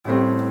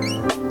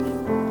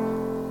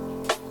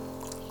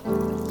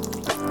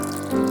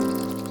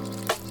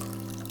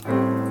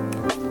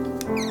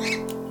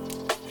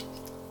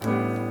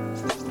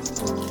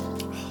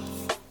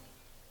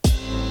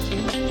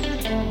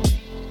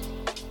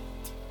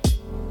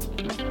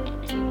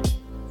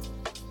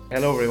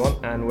Hello everyone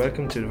and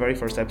welcome to the very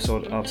first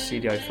episode of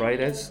CDI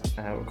Fridays.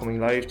 We're coming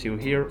live to you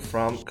here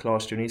from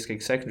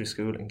Closh-Duniskig Secondary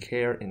School in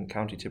Cahir in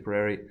County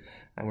Tipperary,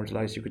 and we're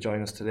delighted you could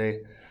join us today.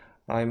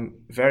 I'm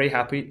very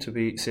happy to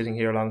be sitting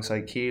here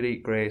alongside Keely,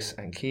 Grace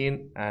and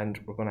Cian, and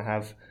we're going to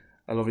have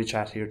a lovely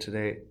chat here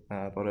today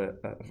about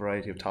a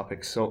variety of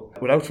topics. So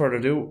without further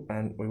ado,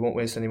 and we won't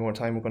waste any more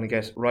time, we're going to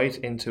get right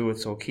into it.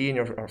 So Cian,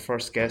 you're our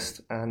first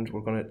guest, and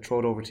we're going to throw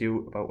it over to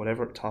you about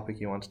whatever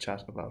topic you want to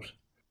chat about.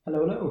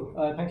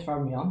 Hello. Thanks for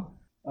having me on.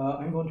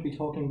 I'm going to be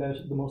talking about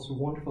the most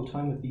wonderful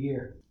time of the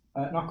year.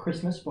 Not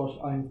Christmas, but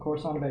I'm of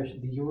course on about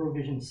the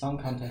Eurovision Song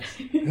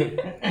Contest.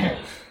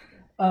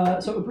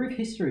 So a brief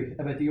history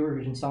about the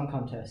Eurovision Song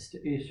Contest.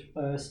 It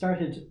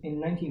started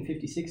in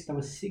 1956, that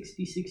was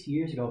 66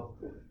 years ago.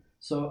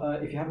 So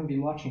if you haven't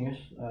been watching it,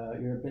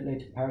 you're a bit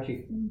late to the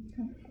party.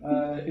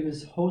 It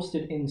was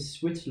hosted in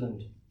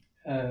Switzerland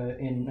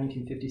in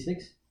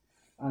 1956,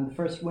 and the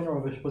first winner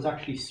of it was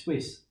actually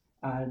Swiss.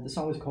 The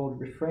song was called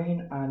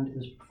Refrain, and it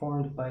was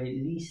performed by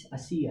Lise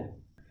Assia.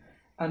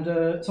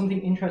 And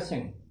something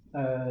interesting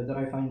that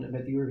I find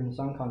about the Eurovision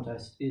Song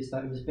Contest is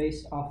that it was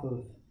based off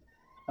of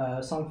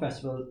a song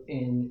festival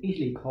in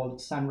Italy called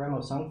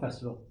Sanremo Song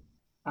Festival.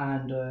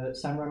 And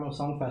Sanremo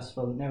Song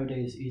Festival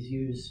nowadays is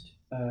used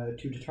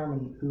to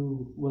determine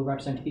who will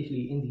represent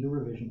Italy in the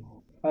Eurovision.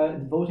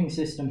 The voting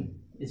system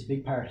is a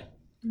big part.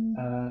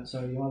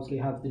 So you obviously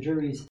have the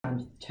juries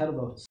and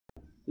televotes.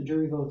 The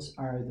jury votes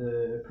are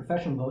the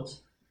professional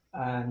votes,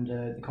 and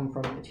they come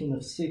from a team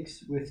of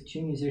 6 with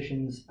 2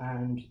 musicians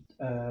and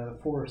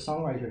 4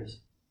 songwriters.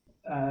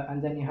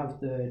 And then you have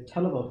the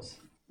televotes,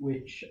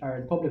 which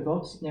are the public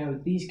votes. Now,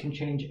 these can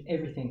change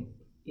everything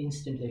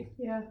instantly.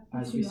 Yeah,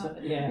 as we saw.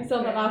 Yeah, we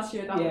saw that last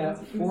year. That was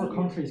 4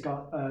 countries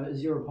got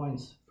 0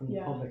 points from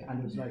the public, and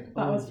it was like,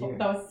 that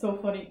was so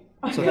funny.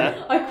 So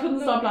that I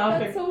couldn't stop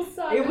laughing. That's so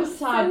sad. It was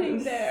sad. It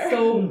was there.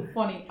 so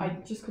funny. I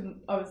just couldn't.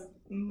 I was.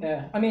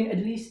 Yeah, I mean, at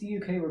least the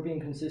UK were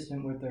being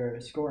consistent with their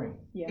scoring.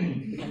 Yeah.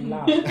 They can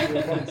laugh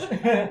at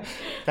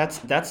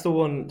points. That's the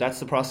one. That's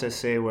the process,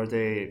 say, where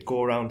they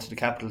go around to the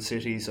capital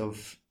cities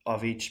of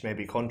each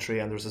maybe country,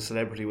 and there's a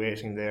celebrity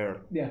waiting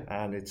there. Yeah.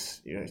 And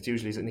it's it's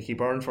usually Nicky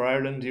Byrne for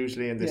Ireland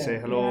usually, and they say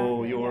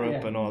hello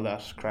Europe and all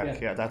that crack.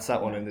 Yeah, that's that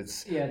one, and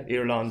it's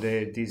Ireland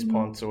Dix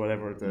Ponts or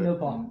whatever. Nil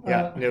Pont.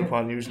 Nil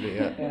Pont usually.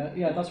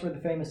 Yeah, that's where the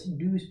famous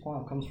 12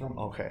 Pont comes from.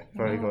 Okay,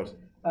 very good.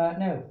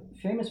 Now,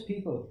 famous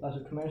people that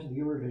have come out of the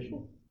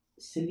Eurovision.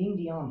 Celine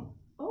Dion,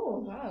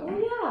 Oh wow. Oh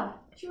yeah,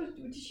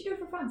 did she do it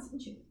for France,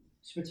 didn't she?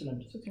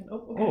 Switzerland.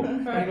 Oh, Oh,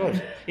 very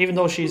good. Even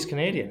though she's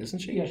Canadian, isn't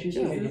she? Yeah, she's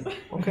Canadian.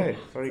 Okay,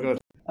 very good.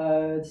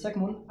 The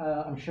second one,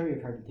 I'm sure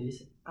you've heard of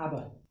these.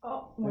 ABBA.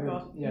 Oh my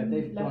god. Yeah,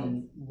 they've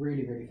gone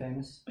really, really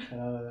famous.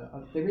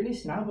 They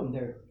released an album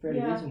there fairly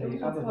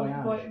recently.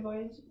 ABBA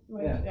Voyage.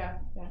 Yeah.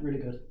 Really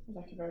good. It was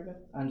actually very good.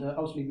 And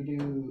obviously we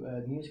do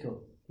the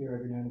musical here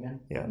every now and again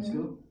in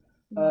school.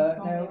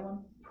 Now, Now,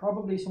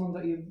 probably someone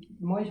that you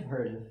might have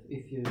heard of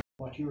if you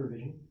watch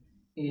Eurovision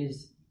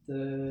is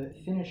the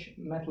Finnish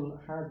metal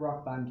hard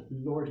rock band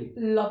Lordi.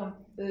 love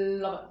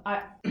it.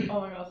 Oh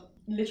my god,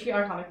 literally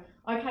iconic.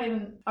 I can't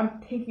even.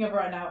 I'm thinking of it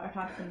right now. I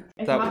can't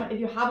even. If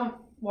you haven't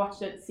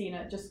watched it, seen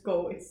it, just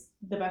go. It's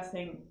the best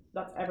thing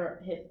that's ever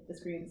hit the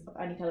screens of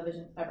any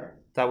television ever.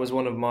 That was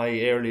one of my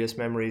earliest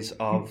memories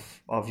of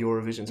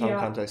Eurovision Song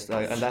Contest,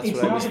 and that's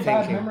what I was It's thinking.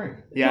 not a bad memory.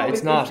 Yeah, No,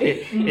 it's not.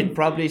 It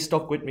probably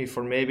stuck with me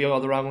for maybe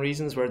all the wrong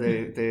reasons, where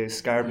they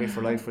scarred me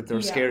for life with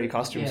their scary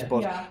costumes.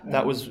 But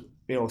that was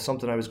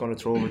something I was going to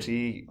throw over to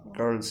you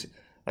girls.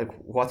 Like,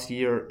 what's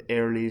your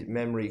early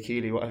memory,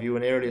 Keely? Have you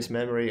an earliest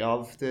memory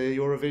of the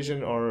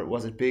Eurovision, or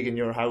was it big in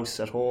your house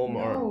at home?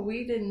 No,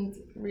 we didn't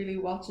really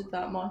watch it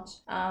that much.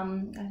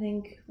 I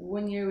think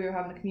one year we were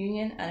having a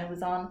communion and it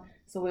was on,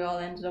 so we all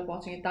ended up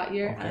watching it that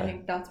year. Okay. And I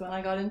think that's when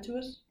I got into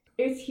it.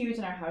 It's huge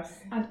in our house.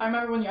 And I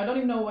remember one year, I don't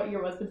even know what year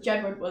it was, but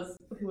Jedward was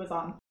who was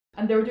on.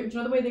 And they were doing, do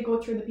you know the way they go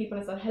through the people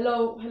and said,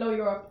 hello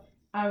Europe,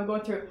 and I would go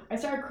through. I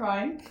started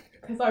crying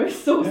because I was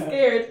so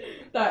scared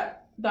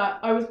that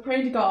I was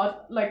praying to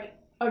God, like,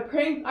 I was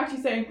praying,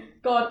 actually saying,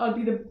 God, I'll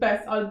be the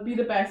best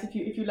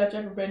if you let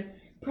Jedward win.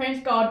 Praying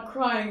to God,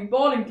 crying,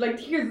 bawling, like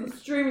tears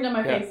streaming down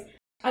my face.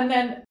 And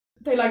then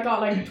they got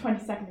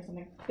 20 seconds or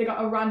something. They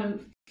got a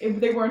random,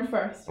 they weren't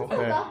first. Okay.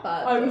 Not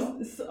that bad. I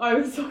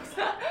was so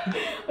sad.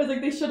 I was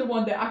like, they should have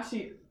won. They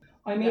actually.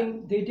 I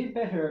mean, they did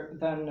better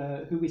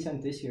than who we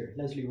sent this year,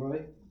 Leslie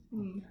Roy.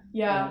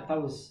 Yeah.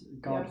 That was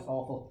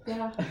awful.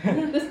 Yeah.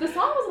 The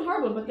song wasn't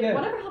horrible, but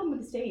whatever happened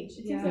with the stage,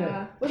 it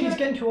seems She's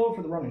getting too old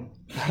for the running.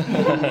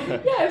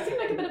 Yeah, it seemed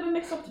like a bit of a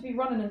mix up to be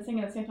running and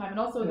singing at the same time, and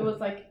also there was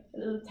like a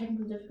little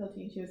technical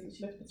difficulty, and she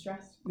looked a bit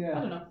stressed. Yeah. I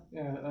don't know.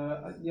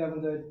 Yeah.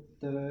 When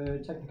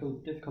the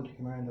technical difficulty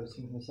came around, I was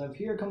thinking to myself,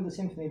 here come the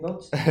symphony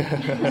boats.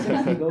 The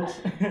symphony boats.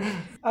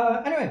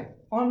 Anyway,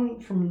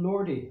 on from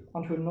Lordi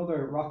onto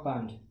another rock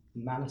band.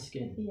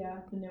 Maneskin. Yeah,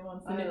 the new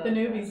ones, I the love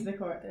newbies them. to the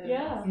court.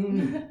 Yeah.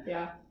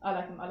 Yeah, I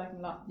like them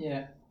a lot.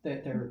 Yeah,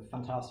 they're a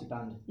fantastic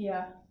band.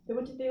 Yeah, they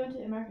went to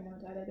America now.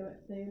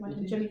 They went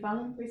to Jimmy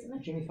Fallon recently.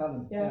 Jimmy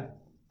Fallon. Yeah.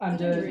 And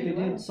They did they really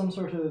well. did some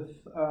sort of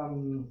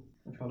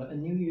what do you call it, a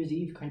New Year's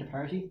Eve kind of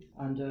party,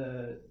 and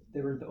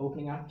they were the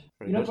opening act.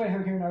 Very You know good. why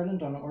here in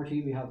Ireland on RT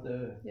we have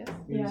the Yes.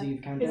 New Year's Yeah.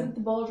 Eve countdown? Isn't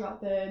the ball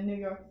drop the New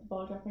York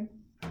ball dropping?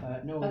 No,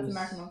 That's it the was,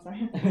 American one,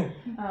 sorry.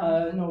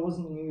 no, it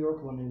wasn't the New York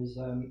one. It was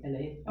LA.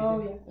 I Oh,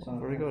 think. yeah. So,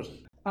 Very good.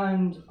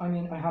 And I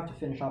mean, I have to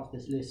finish off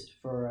this list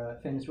for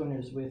famous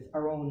winners with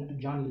our own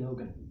Johnny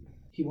Logan.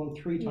 He won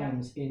 3 Yeah.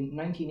 times in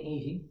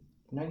 1980,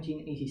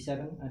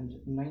 1987, and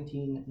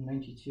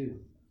 1992.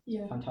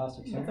 Yeah.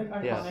 Fantastic, It's sir. like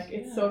iconic. Yeah.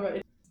 It's so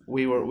good.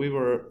 We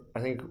were,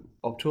 I think,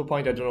 up to a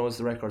point. I don't know, is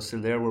the record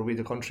still there? Were we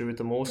the country with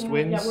the most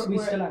wins? Yeah, We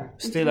still are.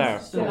 Still are.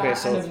 Still Okay, are.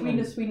 so-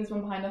 And Sweden is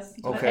one behind us.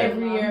 And Okay.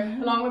 every year,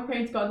 along with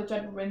praying to God that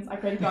Jedward wins, I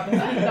pray to God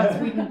that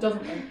Sweden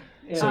doesn't win.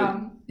 Yeah. So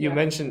you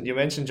yeah.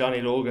 mentioned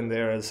Johnny Logan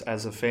there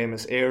as a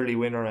famous early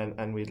winner,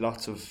 and we had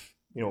lots of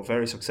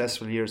very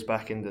successful years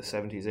back in the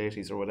 70s,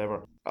 80s or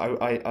whatever.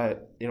 I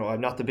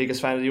I'm not the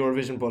biggest fan of the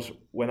Eurovision, but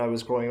when I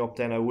was growing up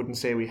then, I wouldn't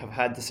say we have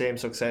had the same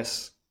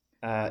success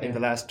in the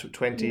last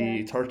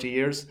 20, 30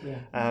 years. Yeah.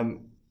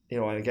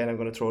 And again, I'm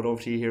going to throw it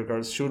over to you here,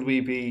 girls. Should we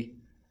be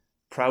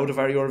proud of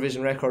our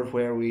Eurovision record,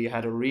 where we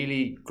had a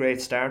really great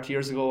start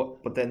years ago,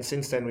 but then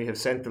since then we have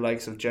sent the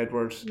likes of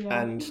Jedward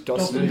Yeah. and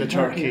Dustin the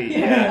Turkey?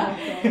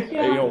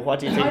 Yeah. What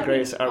do you think, I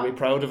Grace? think- Are we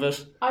proud of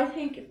it? I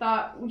think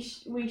that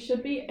we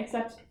should be,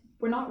 except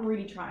we're not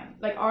really trying.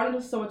 Like, Ireland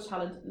has so much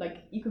talent. Like,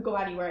 you could go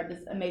anywhere,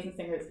 there's amazing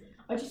singers.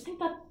 I just think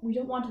that we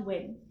don't want to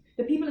win.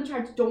 The people in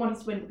charge don't want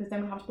us to win, because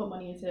then we have to put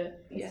money into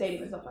Yes.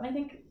 stadiums and stuff. And I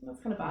think that's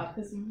kind of bad,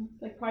 because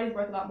like pride is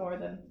worth a lot more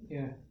than.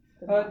 Yeah.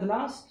 than The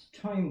last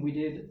time we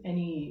did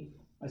any,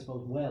 I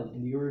suppose, well in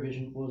the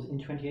Eurovision was in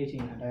 2018,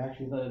 and I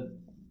actually have a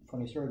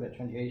funny story about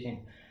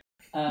 2018.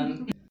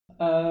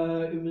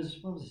 It was,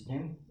 what was his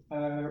name?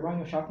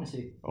 Ryan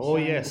O'Shaughnessy. Oh,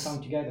 sang yes. The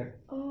song Together.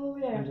 Oh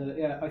yeah.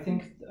 And I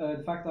think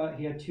the fact that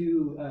he had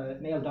 2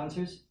 male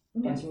dancers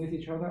dancing with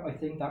each other, I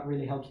think that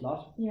really helped a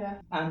lot. Yeah.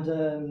 And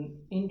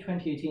in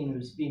 2018, it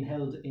was being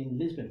held in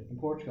Lisbon, in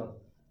Portugal,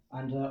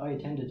 and I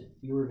attended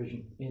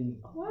Eurovision in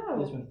Wow.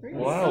 Lisbon. Really?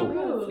 Wow. So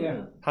cool.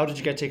 Yeah. How did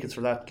you get tickets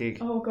for that gig?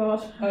 Oh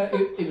god.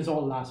 It was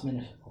all last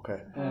minute. Okay.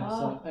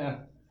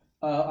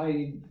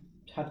 I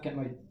had to get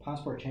my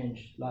passport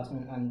changed last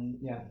minute, and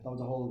that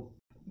was a whole.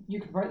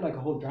 You could write like a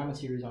whole drama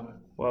series on it.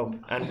 Wow.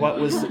 And what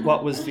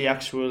was the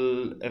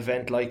actual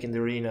event like in the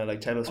arena? Like,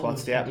 tell us, Oh,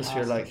 what's it the was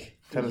atmosphere fantastic. like?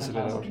 Tell It was us a bit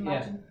about it. fantastic.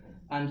 Imagine.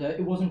 And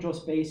it wasn't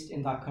just based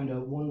in that kind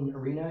of one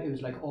arena. It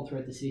was like all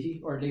throughout the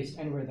city, or at least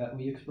anywhere that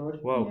we explored.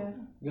 Wow. Yeah.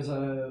 Because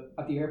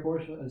at the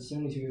airport, as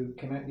soon as you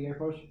came out of the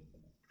airport,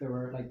 there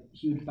were like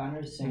huge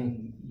banners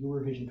saying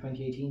Eurovision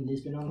 2018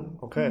 Lisbon on them.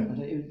 Okay.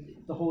 And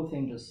the whole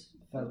thing just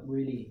felt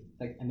really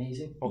like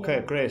amazing. Okay,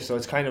 Yeah. great. So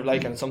it's kind of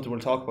like, and something we'll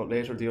talk about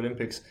later, the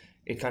Olympics,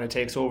 it kind of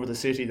takes over the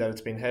city that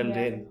it's been held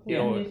Yeah, in. the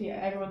whole community,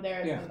 everyone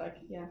there is Yeah. kind of like,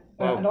 yeah.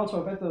 Wow. And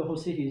also about the whole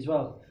city as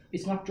well.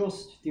 It's not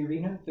just the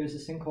arena. There's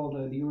this thing called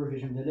the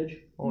Eurovision Village.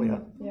 Oh yeah.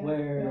 Yeah.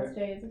 Where- Where all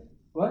stay, is it?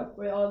 What?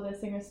 Where all the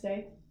singers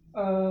stay.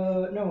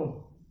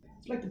 No.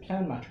 It's like the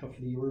clown match, but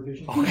for the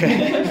Eurovision.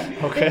 Okay.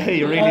 Okay,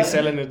 you're really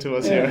selling it to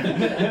us here.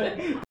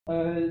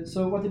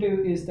 So what they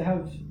do is they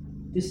have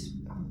this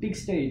big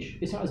stage.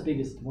 It's not as big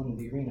as the one in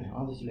the arena,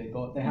 obviously,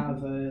 but they have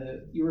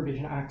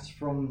Eurovision acts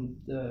from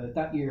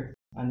that year,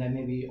 and then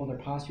maybe other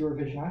past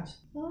Eurovision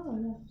acts. Oh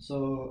yeah.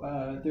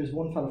 So there's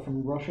one fellow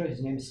from Russia.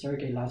 His name is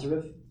Sergei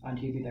Lazarev, and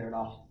he'll be there a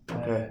lot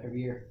Okay.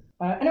 every year.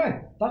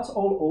 Anyway, that's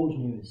all old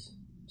news.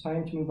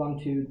 Time to move on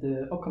to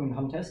the upcoming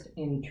contest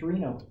in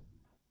Torino.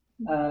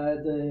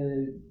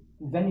 The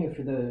venue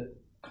for the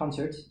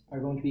concerts are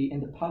going to be in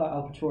the Pala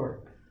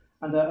Alpitour,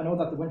 and I know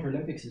that the Winter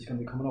Olympics is going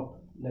to be coming up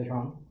later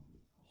on.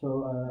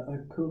 So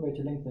a cool way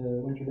to link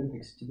the Winter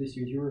Olympics to this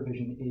year's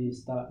Eurovision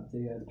is that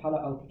the Pala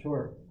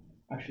Alpitour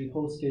actually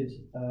hosted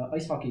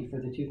ice hockey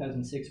for the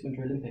 2006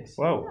 Winter Olympics.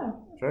 Wow. Yeah.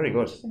 Very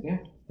good. Yeah.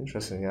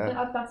 Interesting,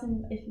 yeah. That's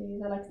in Italy.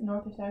 Is that like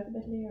north or south of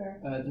Italy or?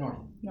 The north.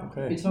 No.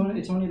 Okay.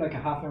 It's only like a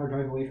half an hour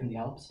drive away from the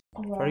Alps.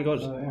 Oh, wow. Very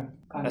good. Yeah.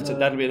 And,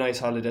 That'll be a nice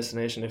holiday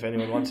destination if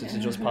anyone wanted to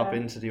just pop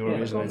into the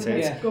Eurovision, Go I'd for, say.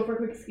 Yeah. go for a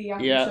quick ski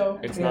after the Yeah, show.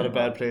 it's not a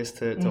bad place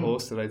to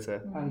host it, I'd say.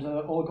 And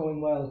all going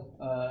well,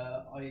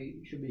 I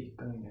should be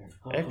going there.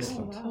 hopefully.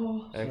 Excellent.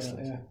 Oh,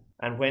 Excellent. Yeah.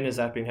 And when is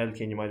that being held,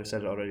 Keane? You might have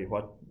said it already.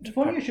 What?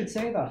 Funny you should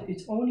say that.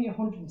 It's only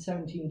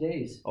 117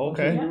 days.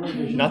 Okay. until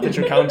Eurovision. Not that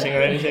you're counting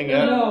or anything,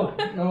 yeah?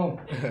 No.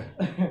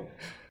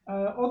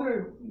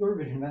 Other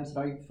Eurovision events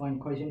that I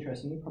find quite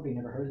interesting, you've probably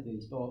never heard of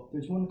these, but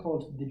there's one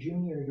called the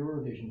Junior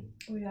Eurovision.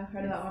 Oh yeah,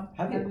 heard of that one.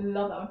 Have you? I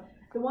love that one.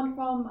 The one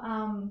from I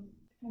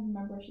can't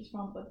remember where she's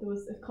from, but there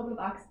was a couple of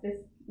acts this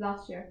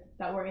last year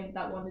that were in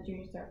that won the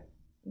junior star.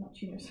 Not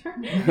junior star.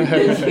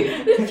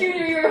 the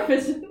junior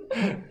Eurovision.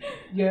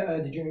 Yeah,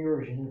 the Junior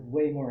Eurovision is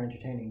way more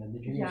entertaining than the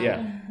Junior.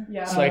 Yeah.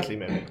 Yeah. Slightly,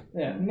 maybe.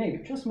 Yeah,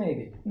 maybe, just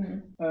maybe.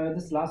 Mm.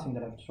 This is the last thing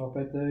that I have to talk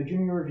about. The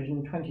Junior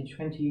Eurovision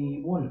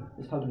 2021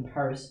 is held in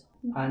Paris,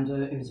 and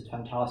it was a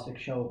fantastic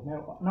show.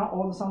 Now, not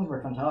all the songs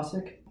were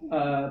fantastic,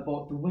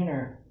 but the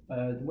winner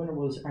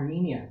was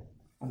Armenia,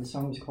 and the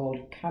song was called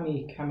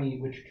Kami Kami,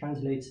 which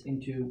translates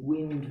into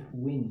Wind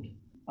Wind.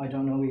 I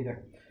don't know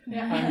either.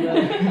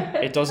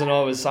 Yeah. It doesn't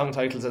always, song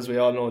titles, as we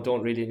all know,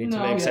 don't really need to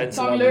make sense a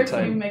Song lot of the lyrics don't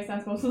even time. make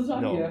sense most of the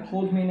time. No. Yeah,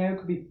 Hold Me Now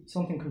could be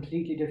something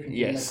completely different,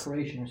 Yes. like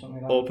Croatian or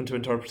something like that. Open to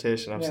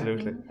interpretation,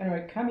 absolutely.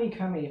 Anyway,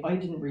 Kami, I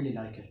didn't really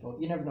like it,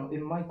 but you never know,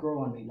 it might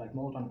grow on me like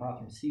mold on the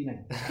bathroom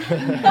ceiling.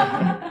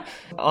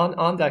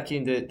 On that,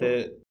 Cian,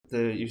 the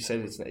you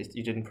said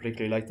you didn't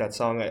particularly like that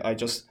song. I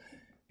just,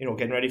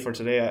 getting ready for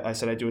today, I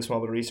said I'd do a small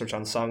bit of research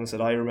on songs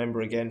that I remember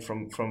again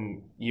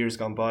from years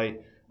gone by.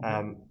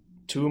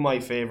 Two of my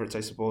favourites, I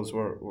suppose,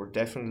 were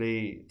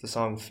definitely the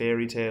song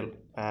Fairy Tale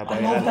by I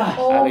love that.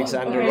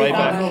 Alexander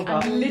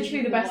Rybak. And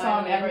literally the best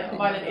song ever, the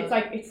violin.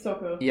 it's so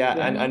cool. Yeah,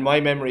 and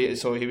my memory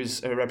is, so he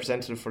was a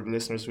representative, for the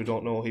listeners who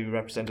don't know, he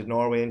represented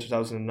Norway in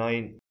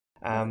 2009.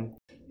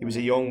 He was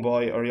a young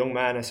boy, or a young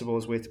man, I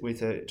suppose,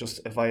 with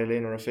just a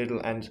violin or a fiddle,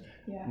 and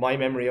my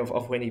memory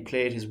of when he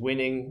played his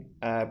winning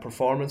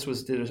performance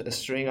was did a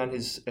string on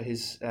his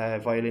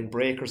violin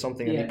break or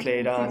something, and he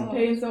played on.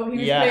 He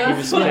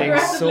was playing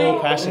so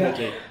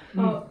passionately.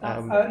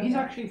 He's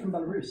actually from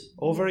Belarus.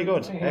 Oh, very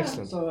good. Yeah.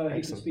 Excellent. So he can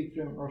Excellent. speak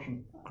fluent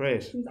Russian.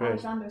 Great.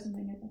 Alexander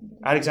something, I think.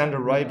 Alexander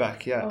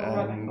Rybak, yeah.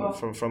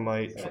 Rybak. From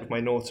my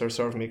notes are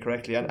serving me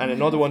correctly. And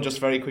another one, just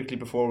very quickly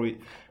before we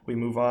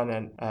move on,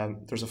 and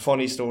there's a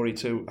funny story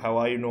too, how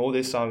I know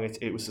this song.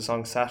 It was the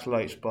song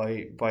Satellite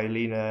by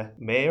Lena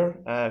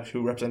Meyer,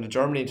 who represented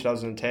Germany in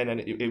 2010,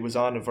 and it was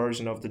on a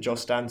version of the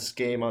Just Dance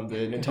game on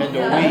the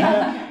Nintendo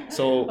Wii.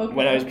 So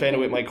when I was playing it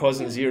with my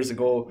cousins years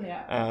ago,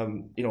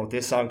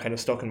 this song kind of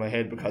stuck in my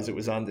head because it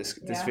was on this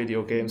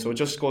video game. So it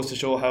just goes to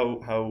show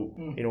how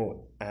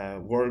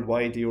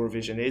worldwide the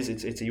Eurovision is.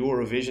 It's a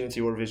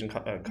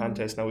Eurovision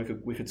contest. Now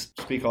we could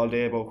speak all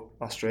day about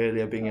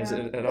Australia being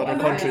and other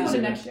countries.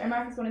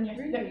 America's going in next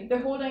year. They're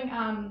holding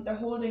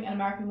an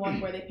American one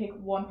where they pick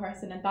one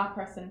person, and that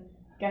person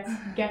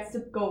gets to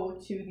go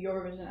to the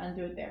Eurovision and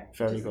do it there.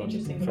 Very Just good.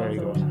 Interesting. Very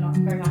good. I'm not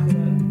very happy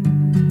with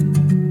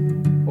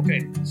it.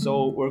 Okay,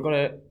 so we're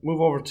going to move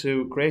over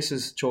to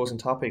Grace's chosen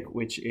topic,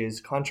 which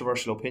is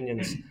controversial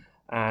opinions.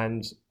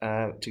 And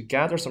to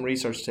gather some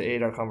research to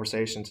aid our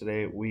conversation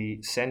today,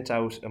 we sent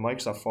out a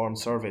Microsoft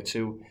Forms survey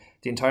to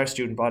the entire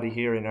student body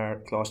here in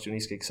our Closh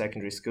Duniskig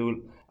Secondary School.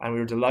 And we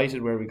were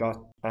delighted where we got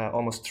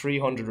almost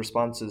 300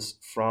 responses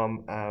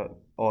from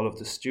all of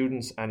the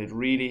students, and it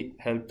really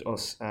helped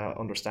us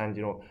understand,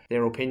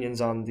 their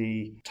opinions on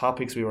the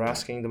topics we were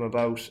asking them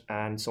about,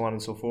 and so on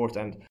and so forth.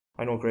 And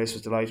I know Grace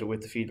was delighted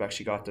with the feedback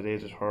she got that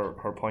aided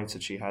her points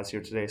that she has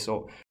here today.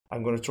 So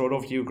I'm going to throw it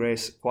over to you,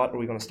 Grace. What are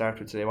we going to start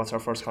with today? What's our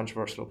first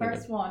controversial opinion?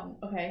 First one,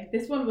 okay.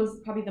 This one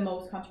was probably the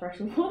most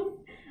controversial one.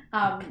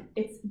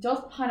 It's, does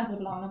pineapple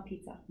belong on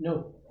pizza?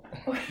 No.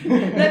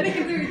 Let me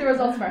give you the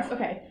results first.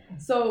 Okay,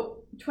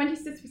 so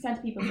 26%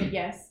 of people said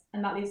yes,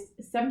 and that is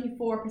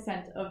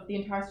 74% of the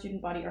entire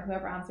student body, or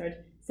whoever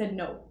answered, said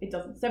no, it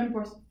doesn't.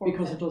 74%.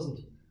 Because it doesn't.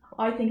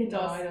 I think it does.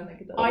 No, I don't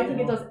think it does. I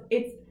think it does.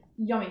 It's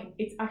yummy.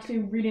 It's actually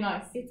really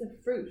nice. It's a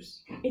fruit.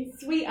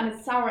 It's sweet and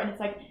it's sour and it's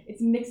like,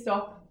 it's mixed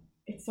up.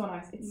 It's so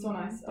nice. It's so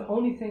nice. The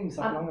only things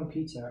that belong on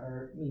pizza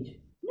are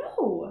meat.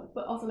 No,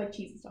 but also like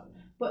cheese and stuff.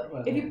 But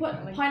if you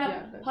put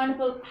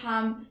pineapple,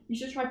 ham, you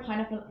should try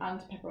pineapple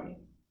and pepperoni.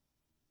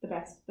 The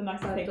best, the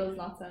nicest That thing. does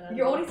not sound.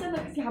 You're only saying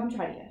that because you haven't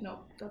tried it yet. No,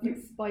 that's like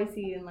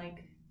spicy and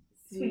like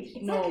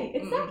Sweet. No.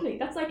 Exactly.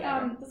 That's like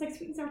Never. that's like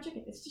sweet and sour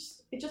chicken.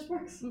 It just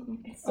works. Mm-mm.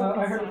 It's so I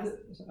nice.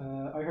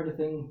 heard a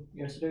thing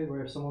yesterday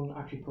where someone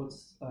actually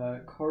puts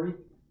curry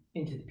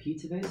into the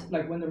pizza base.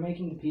 Like when they're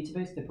making the pizza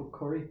base, they put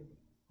curry.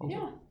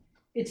 Yeah,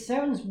 It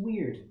sounds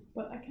weird,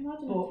 but I can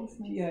imagine but it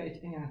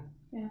tastes nice.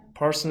 yeah.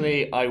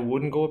 Personally, I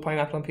wouldn't go with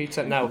pineapple on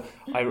pizza. Now,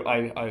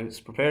 I was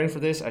preparing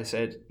for this. I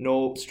said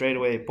no straight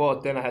away,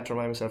 but then I had to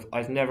remind myself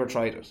I've never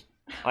tried it.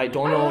 I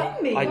don't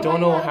know. I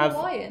don't know.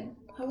 Hawaiian.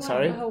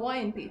 Sorry?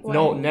 Hawaiian pizza.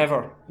 No,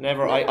 never.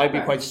 I'd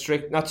be quite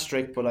strict, not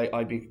strict, but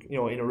I'd be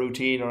in a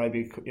routine, or I'd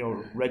be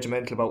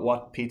regimental about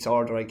what pizza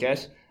order I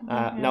get.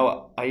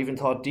 Now, I even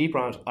thought deeper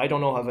on it. I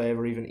don't know have I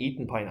ever even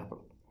eaten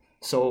pineapple,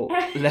 so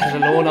let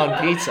alone on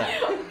pizza.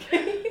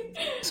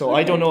 So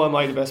I don't know am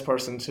I the best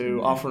person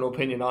to offer an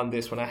opinion on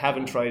this when I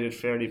haven't tried it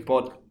fairly,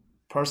 but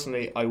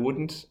personally I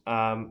wouldn't.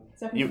 Definitely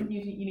something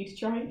you need to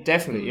try.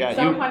 Definitely, yeah.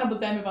 Start with pineapple,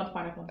 then move on to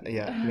pineapple.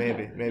 Yeah,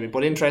 maybe.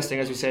 But interesting,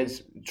 as you said,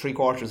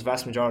 3/4,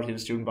 vast majority of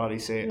the student body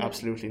say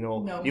absolutely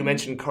no. You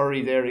mentioned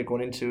curry there,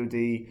 going into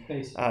the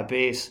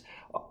base.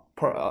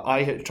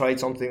 I had tried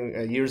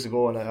something years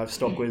ago, and I've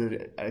stuck with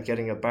it,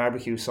 getting a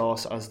barbecue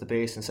sauce as the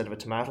base instead of a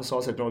tomato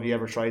sauce. I don't know if you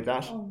ever tried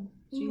that. Oh,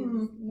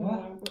 Jesus.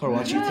 No. Or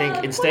what you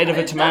think, instead of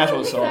a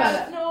tomato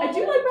sauce. No. I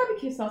do like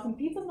barbecue sauce, and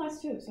pizza's nice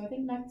too. So I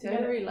think next I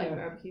really like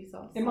barbecue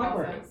sauce. It might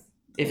work.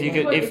 If you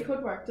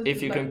could work.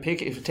 If you can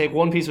take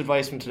one piece of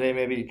advice from today,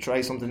 maybe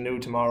try something new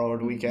tomorrow or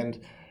the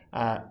weekend.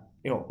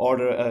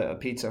 Order a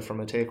pizza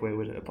from a takeaway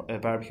with a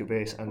barbecue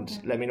base,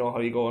 and let me know how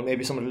you go. And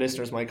maybe some of the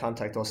listeners might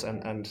contact us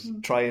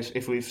and try it.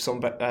 If we've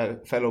some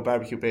fellow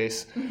barbecue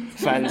base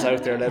fans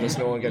out there, let us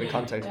know and get in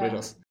contact with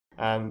us.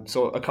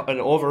 So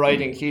an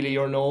overriding, Keely,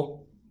 you're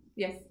no.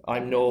 Yes.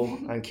 I'm no,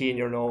 and Cian,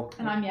 you're no,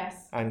 And I'm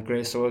yes. and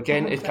Grace. So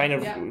again, it kind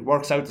of Yeah.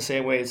 works out the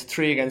same way. It's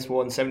 3 against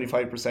 1,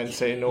 75%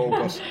 say no,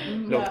 but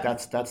look, Yeah.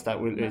 that's that.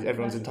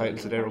 Everyone's entitled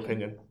to their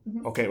opinion.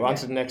 Mhm. Okay, we're on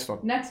to the next one.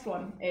 Next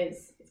one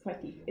is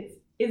quite deep.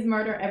 Is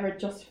murder ever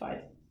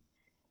justified?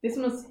 This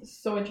one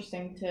was so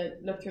interesting to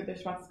look through the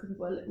responses because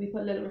we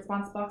put a little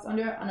response box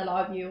under it, and a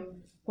lot of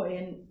you put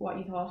in what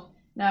you thought.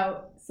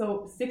 Now,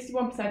 so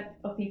 61%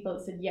 of people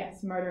said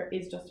yes, murder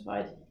is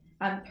justified,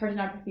 and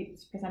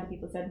 39% of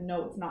people said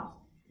no, it's not.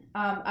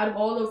 Out of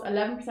all those,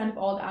 11% of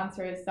all the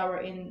answers that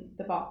were in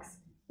the box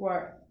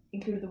were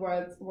included the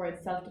word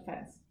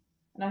self-defense,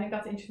 and I think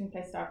that's an interesting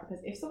place to start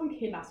because if someone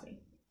kidnaps me,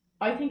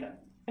 I think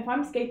if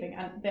I'm escaping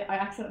and I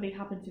accidentally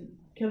happen to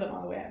kill them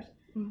on the way out,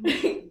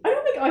 I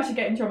don't think I should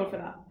get in trouble for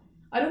that.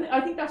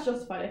 I think that's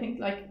justified. I think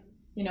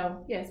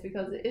Yes,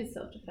 because it is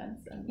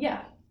self-defense. And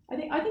yeah. I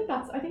think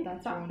that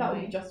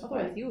would be justified.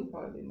 Otherwise, you would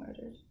probably be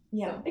murdered.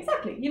 Yeah, So.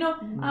 exactly.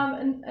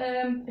 And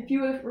a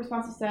few of the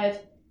responses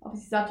said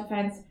obviously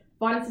self-defense.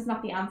 Violence is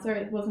not the answer.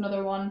 It was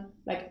another one,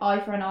 like eye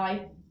for an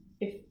eye.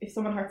 If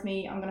someone hurts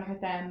me, I'm gonna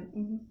hurt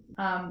them.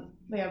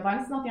 But yeah,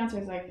 violence is not the answer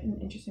is like an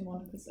interesting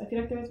one because I feel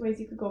like there's ways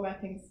you could go about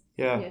things.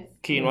 Yeah, Yes.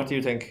 Cian, what do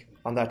you think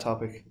on that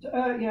topic?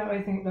 Yeah,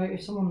 I think like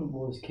if someone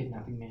was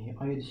kidnapping me,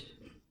 I'd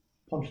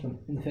punch them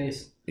in the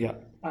face. Yeah.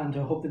 And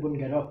I hope they wouldn't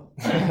get up.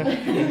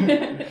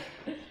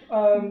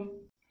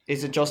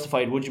 Is it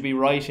justified? Would you be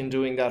right in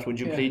doing that? Would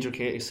you Yeah. plead your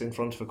case in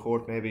front of a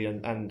court maybe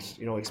and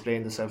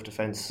explain the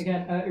self-defense?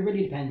 Again, it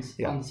really depends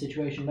Yeah. on the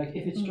situation. Like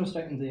if it's just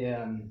out in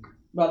the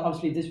well,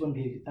 obviously this wouldn't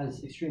be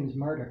as extreme as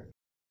murder,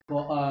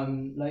 but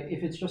like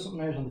if it's just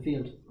something out on the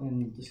field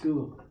in the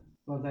school,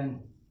 well then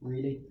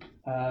really,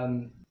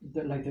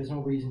 there's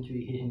no reason to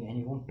be hitting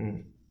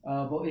anyone.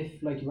 But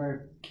if like you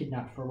were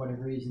kidnapped for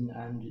whatever reason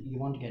and you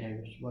want to get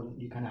out, well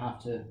you kind of have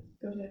to.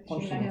 Go to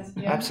Punch extreme them. lengths.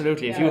 Yeah.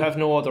 Absolutely. If Yeah. you have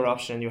no other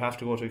option, you have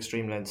to go to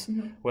extreme lengths.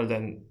 Mhm. Well,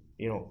 then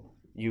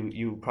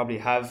you probably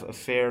have a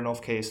fair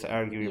enough case to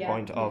argue your Yeah,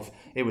 point of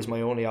it was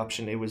my only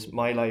option. It was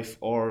my life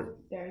or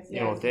There's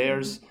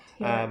theirs.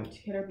 To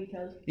kill or be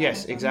killed.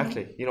 Yes, That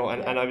exactly.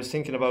 Yeah. And I was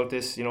thinking about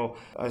this.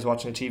 I was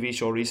watching a TV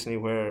show recently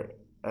where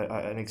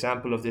an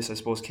example of this, I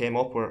suppose, came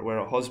up where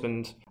a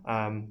husband.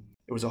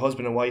 It was a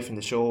husband and wife in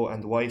the show,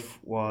 and the wife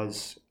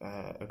was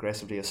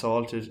aggressively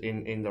assaulted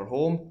in their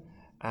home.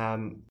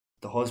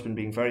 The husband,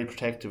 being very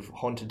protective,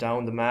 hunted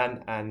down the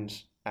man and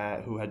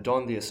who had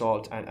done the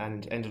assault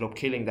and ended up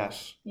killing that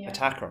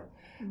attacker.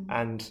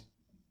 And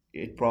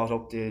it brought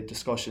up the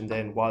discussion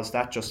then, was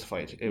that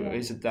justified?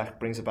 Is it that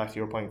brings it back to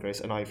your point,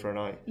 Grace, an eye for an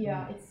eye?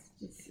 Yeah,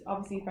 it's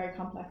obviously very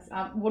complex.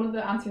 One of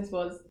the answers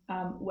was,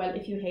 well,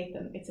 if you hate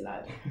them, it's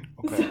allowed.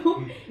 Okay.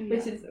 So,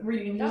 which is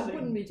really interesting. That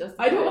wouldn't be just.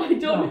 I don't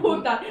know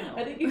No. that. No.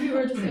 I think if you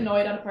were just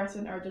annoyed at a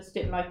person or just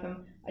didn't like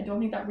them, I don't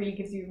think that really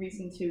gives you a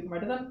reason to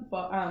murder them.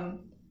 But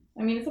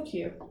I mean, it's up to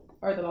you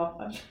or the law.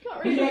 Not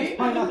He likes really.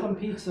 pineapple on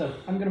pizza.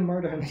 I'm gonna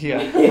murder him.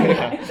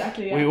 Yeah.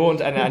 Exactly. Yeah. We won't,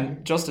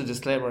 and just a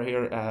disclaimer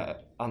here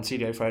on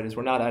CDI Fridays,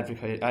 we're not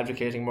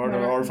advocating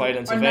murder or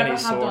violence Or of never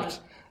any have done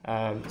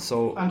sort.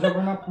 So And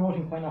we're not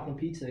promoting pineapple on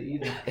pizza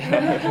either.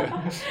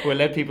 we'll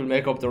let people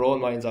make up their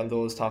own minds on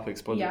those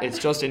topics, but Yeah. it's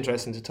just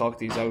interesting to talk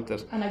these out.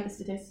 That And like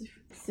the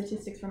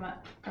statistics from it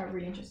are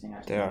really interesting.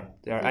 Actually.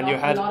 they are, A and lot, you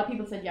had a lot of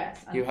people said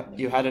yes. And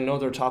you had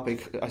another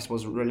topic, I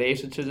suppose,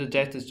 related to the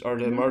death or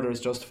the murder is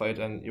justified,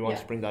 and you want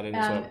to bring that in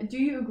as well. Do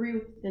you agree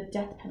with the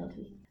death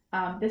penalty?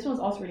 This one's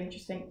also really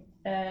interesting.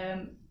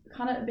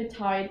 Kind of a bit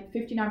tied.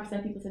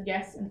 59% people said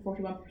yes, and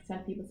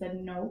 41% people said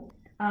no.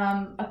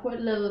 I put a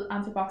little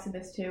answer box in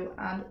this too,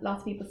 and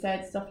lots of people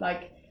said stuff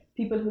like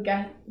people who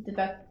get the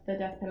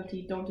death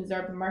penalty don't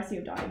deserve the mercy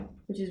of dying,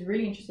 which is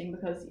really interesting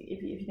because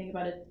if you think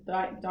about it,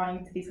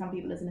 dying to these kind of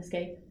people is an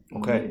escape.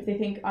 Okay. If they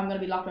think I'm going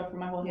to be locked up for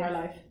my whole entire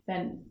life,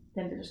 then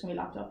they're just going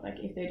to be locked up. Like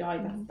if they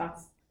die,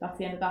 that's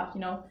the end of that,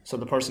 So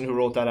the person who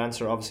wrote that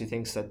answer obviously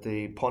thinks that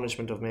the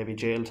punishment of maybe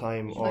jail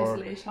time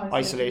or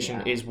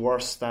isolation yeah. is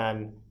worse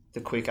than the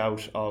quick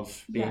out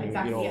of being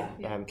exactly,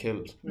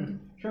 killed.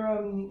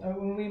 Sure.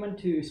 When we went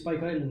to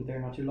Spike Island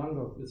there not too long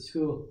ago with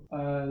school,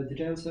 the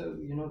jail cell,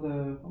 what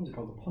was it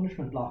called, the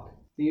punishment block.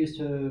 They used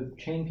to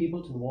chain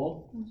people to the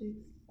wall,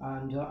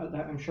 and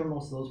I'm sure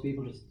most of those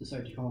people just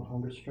decided to go on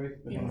hunger strike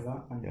or something like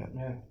that.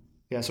 And,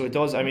 Yeah, so it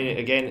does. I mean,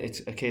 again,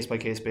 it's a case by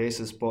case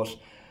basis, but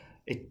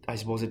I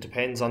suppose it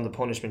depends on the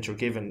punishment you're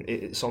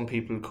given. Some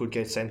people could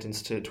get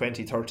sentenced to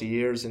 20, 30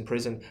 years in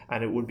prison,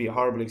 and it would be a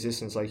horrible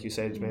existence, like you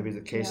said, maybe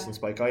the case in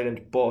Spike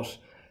Island. But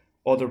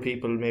other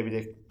people, maybe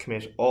they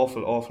commit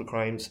awful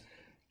crimes,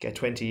 get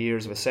 20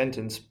 years of a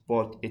sentence,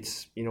 but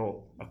it's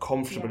a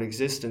comfortable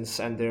existence,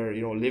 and they're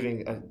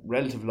living a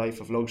relative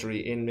life of luxury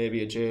in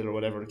maybe a jail or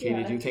whatever.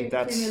 Katie, do you think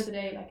that's 3 meals a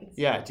day? Like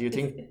it's, do you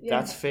think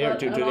that's fair?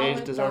 Do they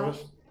deserve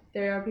it?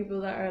 There are people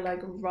that are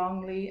like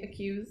wrongly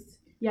accused.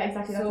 Yeah,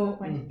 exactly. That's my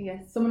point.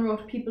 Yes. Someone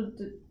wrote people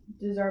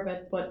deserve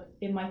it, but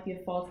it might be a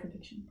false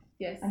conviction.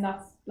 Yes. And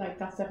that's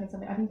definitely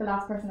something. I think the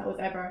last person that was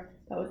ever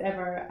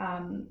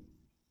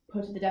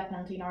put to the death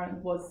penalty in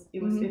Ireland was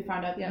it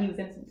found out that he was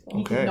innocent.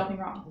 He did nothing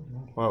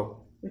wrong. Wow.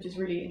 which is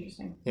really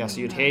interesting. Yeah, so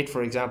you'd hate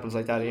for examples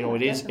like that. You know,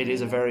 it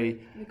is a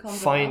very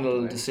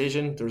final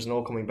decision. There's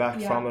no coming back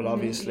from it,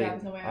 obviously.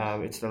 There's no way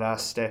out. It's the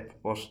last step,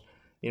 but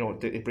you know,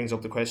 it brings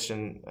up the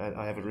question,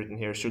 I have it written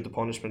here, should the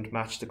punishment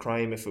match the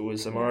crime? If it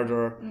was a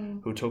murderer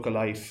who took a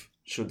life,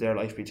 should their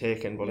life be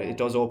taken? But it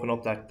does open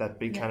up that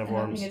big can of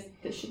worms. The thing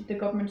is, the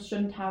government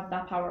shouldn't have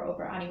that power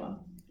over anyone.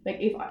 Like,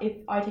 if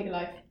I take a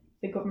life,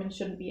 the government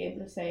shouldn't be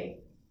able to say,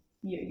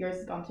 yours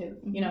is gone too,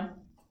 you know?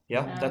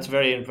 Yeah, that's a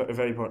very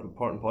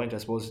important point. I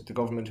suppose the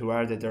government, who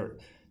are they?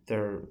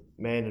 They're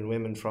men and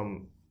women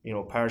from, you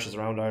know, parishes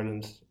around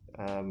Ireland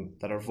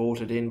that are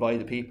voted in by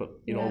the people.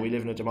 You know, we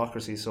live in a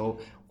democracy, so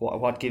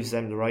what gives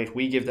them the right?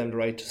 We give them the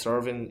right to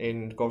serve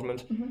in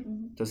government.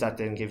 Does that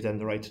then give them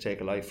the right to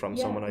take a life from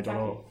someone? I don't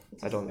know.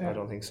 I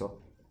don't think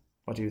so.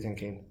 What do you think,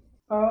 Cian?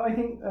 I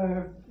think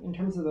in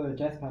terms of the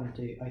death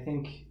penalty, I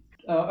think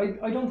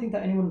I don't think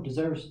that anyone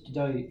deserves to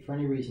die for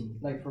any reason,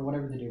 like for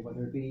whatever they do,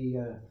 whether it be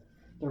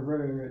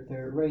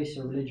their race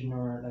or religion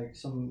or like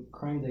some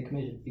crime they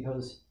committed,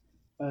 because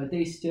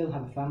they still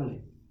have a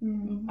family,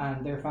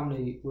 and their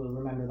family will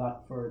remember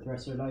that for the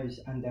rest of their lives,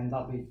 and then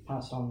that'll be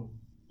passed on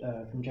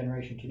from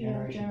generation to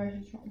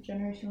generation.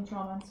 Generational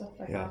trauma and stuff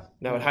like that.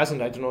 Now it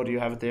hasn't. I don't know. Do you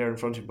have it there in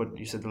front of you? But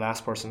you said the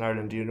last person in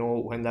Ireland. Do you know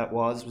when that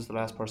was? Was the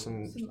last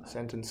person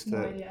sentenced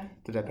to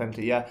the death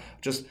penalty? Yeah.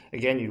 Just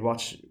again, you'd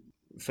watch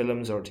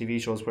films or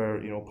TV shows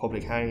where, you know,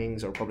 public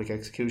hangings or public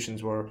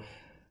executions were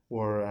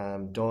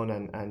done,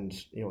 and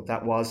you know,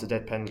 that was the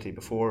death penalty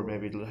before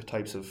maybe the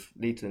types of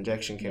lethal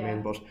injection came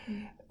in. But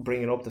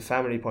bringing up the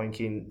family point,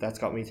 Cian, that's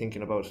got me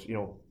thinking about, you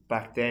know,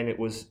 back then it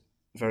was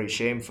very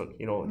shameful.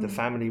 You know, the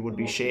family would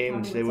be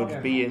shamed. They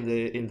would be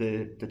in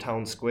the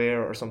town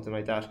square or something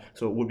like that.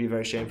 So it would be a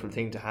very shameful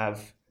thing to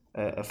have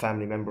a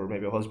family member,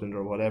 maybe a husband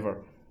or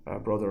whatever, a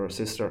brother or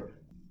sister,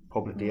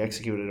 publicly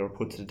executed or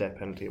put to the death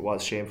penalty. It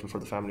was shameful for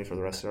the family for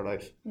the rest of their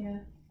life. Yeah,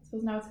 I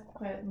suppose now it's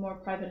quite a more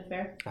private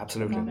affair.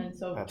 Absolutely.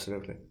 So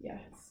absolutely. Yeah,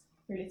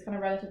 it's kind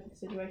of relative to the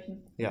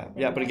situation.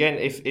 Yeah. But again,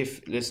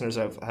 if listeners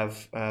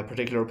have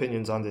particular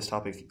opinions on this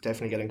topic,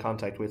 definitely get in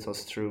contact with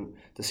us through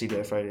the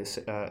CDI Fridays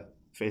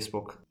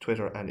Facebook,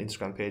 Twitter, and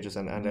Instagram pages,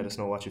 and let us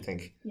know what you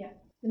think. Yeah.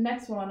 The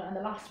next one and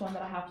the last one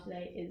that I have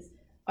today is,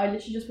 I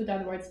literally just put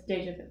down the words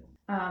deja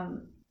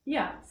vu.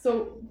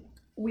 So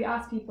we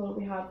asked people,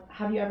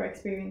 have you ever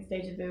experienced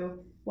deja vu?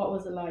 What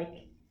was it like?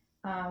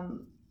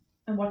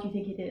 And what do you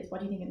think it is? What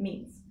do you think it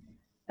means?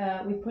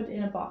 We put it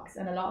in a box,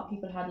 and a lot of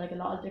people had like a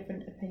lot of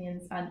different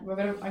opinions, and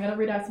I'm gonna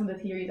read out some of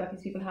the theories that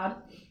these people had.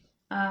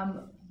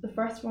 The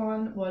first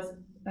one was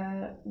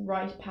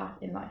right path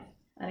in life,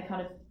 and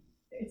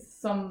it's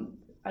some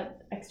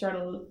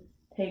external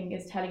thing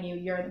is telling you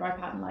you're in the right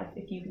path in life.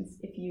 If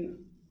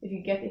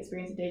you get the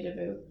experience of deja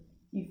vu,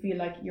 you feel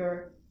like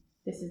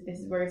this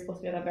is where you're supposed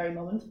to be at that very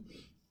moment.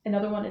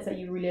 Another one is that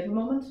you relive a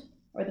moment,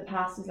 or the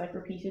past is like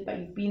repeated, that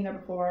you've been there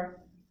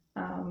before,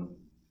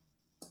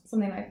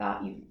 something like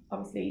that. You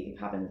obviously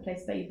have in the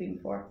places that you've been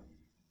before.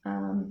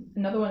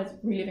 Another one is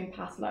reliving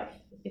past life.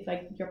 It's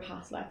like your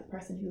past life, the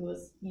person who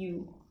was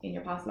you in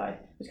your past life,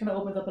 which kind of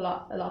opens up a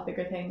lot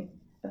bigger thing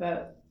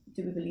about,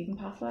 do we believe in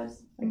past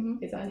lives?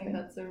 Like, I think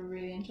that's a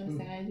really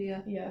interesting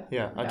idea.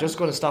 Yeah. I'm just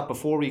going to stop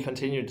before we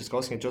continue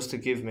discussing it, just to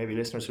give maybe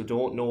listeners who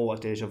don't know what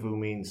deja vu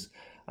means.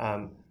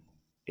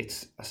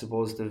 It's, I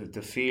suppose,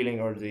 the feeling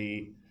or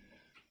the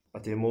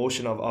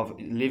emotion of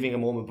living a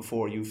moment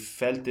before. You've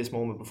felt this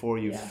moment before.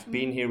 You've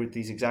been here with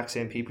these exact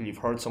same people. You've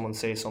heard someone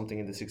say something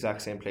in this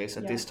exact same place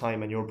at this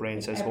time, and your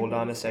brain says, hold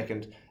on a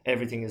second,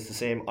 everything is the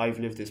same. I've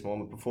lived this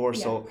moment before.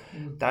 So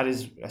that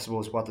is, I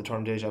suppose, what the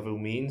term deja vu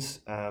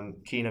means.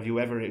 Cian, have you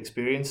ever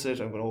experienced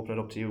it? I'm going to open it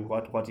up to you.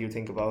 What do you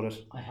think about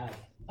it? I have.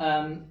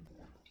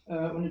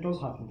 When it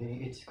does happen to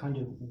me, it's kind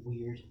of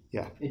weird.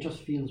 Yeah. It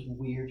just feels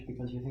weird,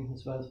 because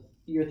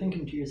you're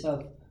thinking to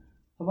yourself,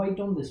 have I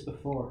done this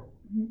before?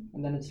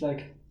 And then it's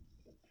like,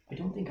 I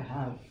don't think I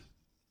have,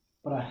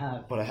 but I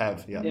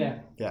have.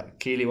 Yeah.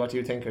 Keely, what do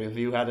you think? Have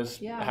you had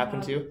it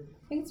happen to you?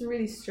 I think it's a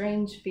really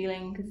strange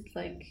feeling, because it's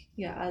like,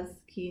 as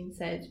Cian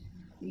said,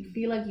 you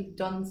feel like you've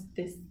done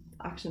this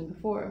action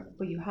before,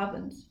 but you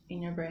haven't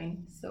in your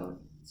brain. So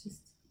it's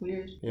just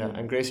weird. Yeah,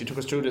 and Grace, you took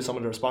us through some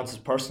of the responses.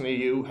 Personally,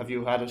 have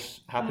you had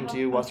it happen to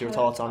you? What's your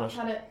thoughts on it? I've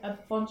had it a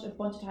bunch of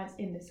times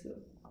in this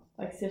school,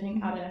 like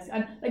sitting at an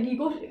and like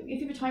if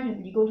you have a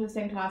timetable, you go to the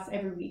same class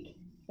every week.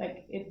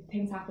 Like,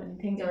 things happen,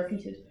 things are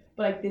repeated,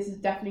 but like this is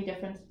definitely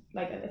different.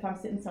 Like, if I'm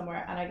sitting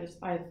somewhere and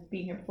I've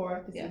been here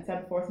before, this has been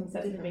said before, someone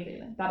said to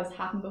me, that has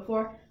happened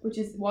before, which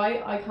is why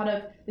I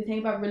the thing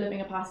about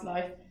reliving a past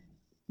life,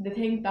 the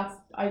thing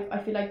I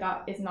feel like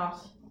that is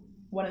not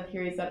one of the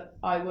theories that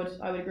I would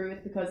agree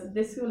with, because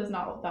this school is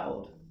not that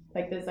old.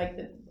 Like, there's like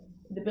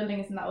the building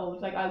isn't that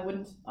old. Like, I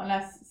wouldn't,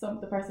 unless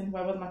the person who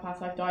I was in my past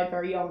life died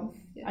very young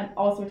and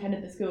also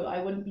attended the school,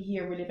 I wouldn't be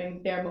here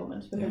reliving their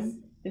moment, because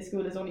this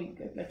school is only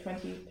like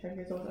 20, 30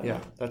 years old.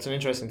 Yeah, that's an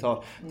interesting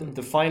thought.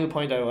 The final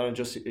point I want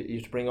you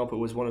to bring up, it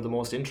was one of the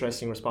most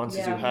interesting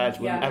responses you had,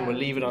 and we'll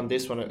leave it on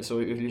this one. So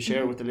if you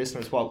share with the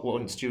listeners what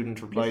one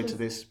student replied to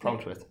this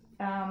prompt with.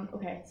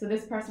 Okay, so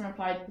this person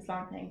replied this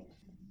long thing.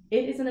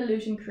 It is an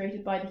illusion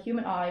created by the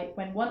human eye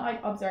when one eye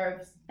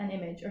observes an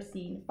image or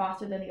scene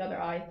faster than the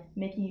other eye,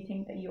 making you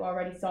think that you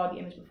already saw the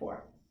image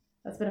before.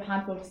 That's a bit of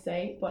handful to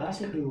say, but That's I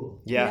think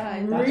cool. Yeah.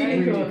 it's That's really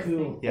really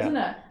cool, cool. Yeah. isn't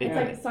it? It's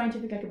Yeah. like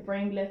scientific, like a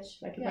brain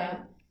glitch, like a Yeah.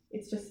 brain.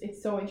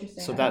 It's so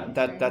interesting. So I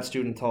think. that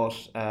student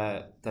thought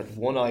that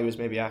one eye was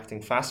maybe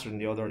acting faster than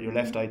the other. Your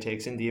left eye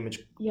takes in the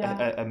image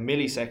Yeah. a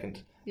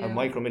millisecond, Yeah. a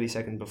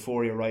micromillisecond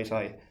before your right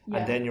eye, Yeah.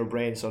 and then your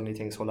brain suddenly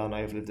thinks, "Hold on,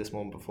 I have lived this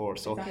moment before."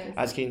 So, Exactly.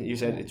 as Keane, you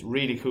said, it's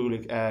really cool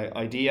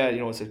idea. You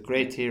know, it's a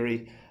great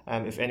theory.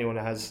 If anyone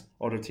has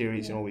other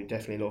theories, you know, we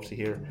definitely love to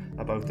hear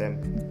about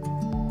them.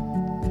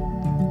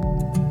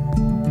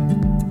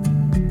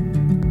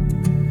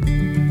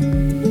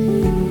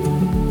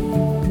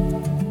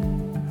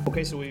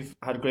 Okay, so we've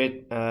had a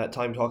great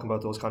time talking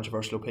about those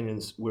controversial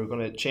opinions. We're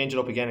going to change it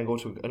up again and go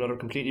to another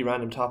completely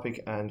random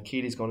topic, and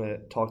Keely's going to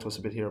talk to us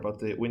a bit here about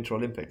the Winter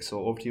Olympics.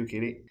 So over to you,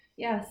 Keely.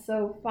 Yeah,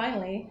 so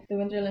finally, the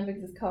Winter Olympics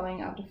is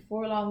coming after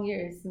 4 long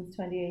years since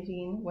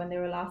 2018 when they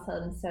were last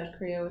held in South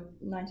Korea with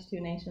 92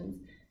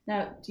 nations.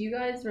 Now, do you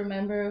guys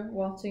remember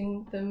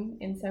watching them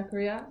in South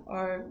Korea,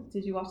 or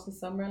did you watch the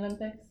Summer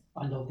Olympics?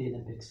 I love the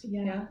Olympics.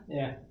 Yeah.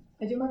 Yeah.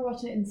 I do remember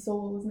watching it in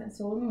Seoul, wasn't it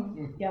Seoul?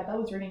 Mm. Yeah, that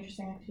was really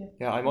interesting actually.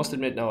 Yeah, I must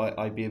admit now,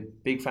 I'd be a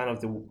big fan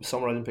of the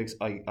Summer Olympics.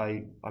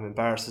 I'm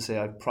embarrassed to say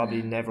I've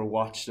probably never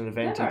watched an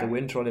event of the Never?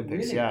 Winter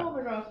Olympics. Really? Yeah, Oh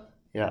my god.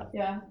 yeah.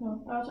 Yeah.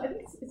 No, I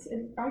think it's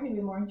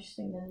arguably more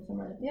interesting than the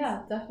Summer Olympics.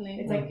 Yeah, definitely.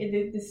 It's like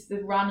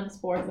the random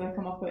sports that I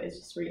come up with is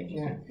just really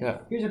interesting.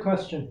 Here's a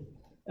question.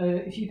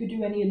 If you could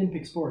do any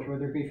Olympic sport,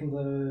 whether it be from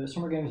the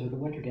Summer Games or the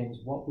Winter Games,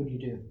 what would you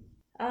do?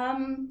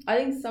 I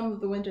think some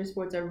of the winter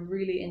sports are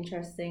really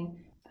interesting.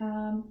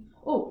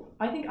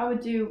 I think I would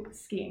do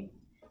skiing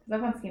because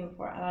I've gone skiing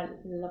before and I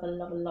love it.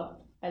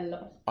 I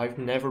love it. I've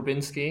never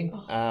been skiing.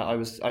 Oh.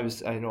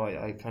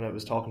 I kind of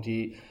was talking to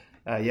you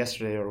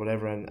yesterday or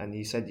whatever, and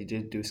you said you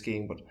did do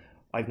skiing, but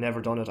I've never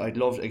done it. I'd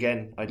love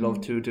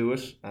to do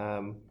it.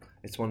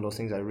 It's one of those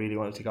things I really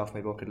want to tick off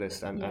my bucket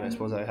list, and I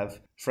suppose I have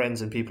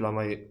friends and people on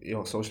my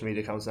social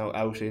media accounts now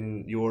out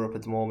in Europe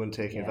at the moment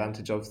taking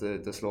advantage of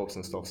the slopes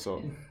and stuff.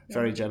 So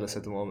very jealous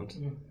at the moment.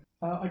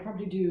 I'd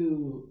probably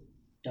do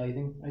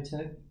diving, I'd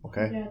say.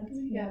 Okay.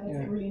 That's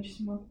a really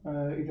interesting one.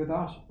 Either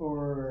that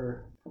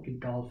or probably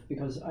golf,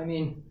 because I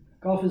mean,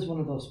 golf is one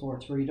of those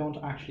sports where you don't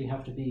actually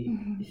have to be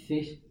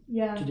fit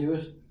Yeah. to do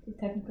it.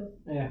 Technical.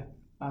 Yeah,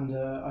 and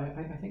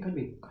I think I'd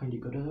be kind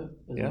of good at it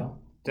as well.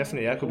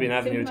 Definitely, that could be an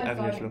avenue to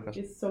Synchronized look at.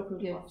 It's so cool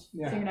to watch.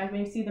 Yeah. Synchronized,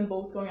 when you see them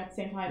both going at the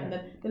same time, and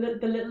then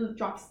the little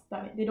drops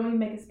that they don't even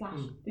make a splash.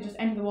 They just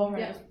enter the water.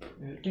 Yeah. And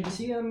just Did you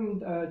see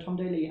Tom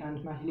Daly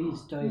and Matty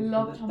Lees dive?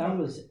 Love Tom that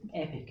Daley. was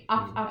epic.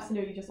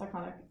 absolutely just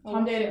iconic. Oh,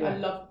 Tom Daly, yeah. I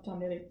love Tom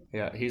Daly.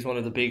 Yeah, he's one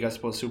of the big, I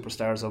suppose,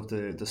 superstars of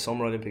the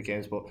Summer Olympic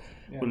Games. But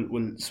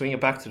we'll swing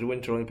it back to the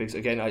Winter Olympics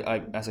again.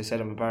 I as I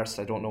said, I'm embarrassed.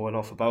 I don't know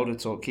enough about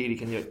it. So, Keely,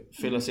 can you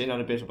fill us in on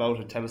a bit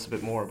about it? Tell us a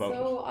bit more about it.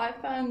 So I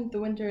found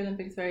the Winter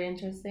Olympics very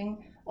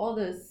interesting. All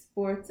the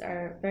sports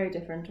are very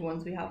different to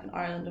ones we have in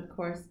Ireland, of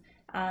course.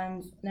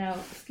 And now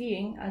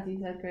skiing, as you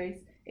said, Grace,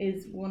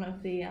 is one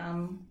of the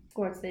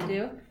sports they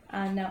do.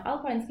 And now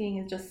alpine skiing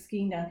is just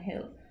skiing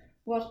downhill.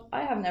 What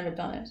I have never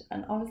done it,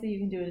 and obviously you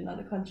can do it in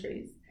other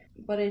countries,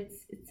 but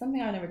it's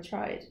something I never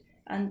tried.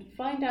 And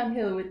flying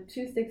downhill with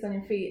 2 sticks on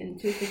your feet and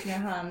 2 sticks in your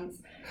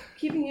hands,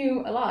 keeping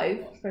you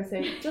alive, per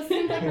se, just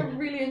seems like a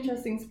really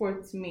interesting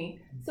sport to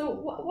me. So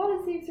what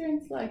is the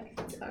experience like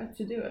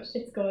to do it?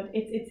 It's good.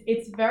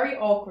 It's very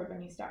awkward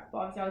when you start. But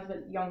obviously I was a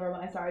bit younger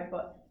when I started,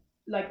 but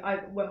like I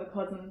went with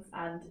cousins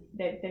and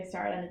they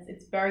started, and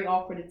it's very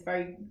awkward. It's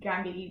very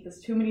gangly. There's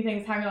too many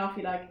things hanging off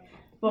you, like.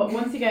 But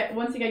once you get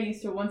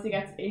used to it, once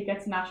it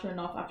gets natural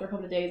enough, after a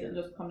couple of days it'll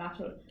just become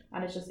natural,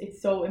 and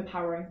it's so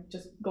empowering.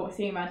 Just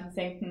seeing a mountain,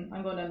 saying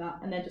I'm going down that,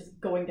 and then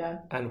just going down.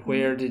 And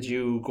where did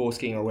you go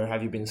skiing, or where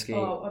have you been skiing?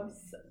 Oh, I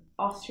was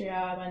Austria.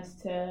 I went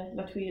to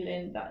La Tuile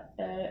in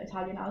the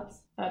Italian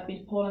Alps. I've been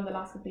to Poland the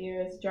last couple of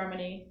years,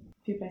 Germany,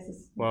 a few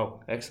places.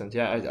 Wow, excellent.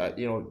 Yeah, I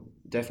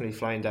definitely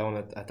flying down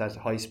at that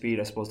high speed.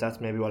 I suppose that's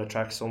maybe what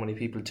attracts so many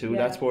people to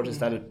that sport, is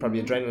that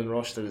probably adrenaline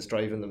rush that is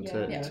driving them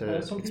to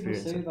Some people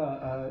experience say it.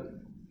 that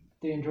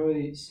they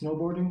enjoy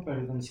snowboarding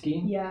better than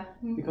skiing. Yeah.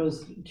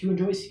 Because to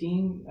enjoy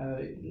skiing,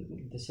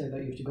 they say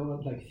that you have to go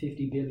at like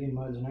 50 billion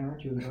miles an hour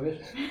to enjoy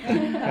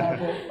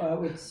it.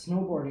 But with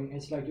snowboarding,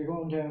 it's like you're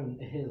going down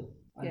a hill,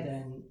 and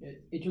then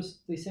it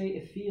just, they say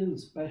it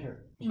feels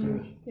better to do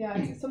it. Yeah,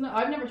 it's something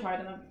I've never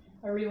tried, and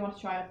I really want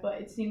to try it. But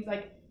it seems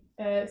like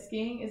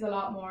skiing is a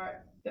lot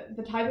more.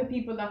 The type of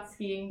people that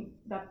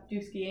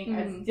do skiing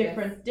is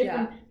different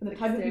from the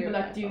type of people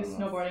that do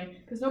snowboarding.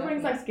 Because snowboarding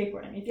is like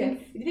skateboarding.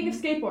 If you think of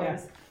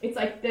skateboarders, it's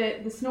like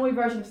the snowy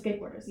version of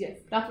skateboarders. Yes,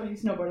 that's what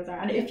snowboarders are.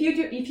 And if you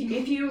do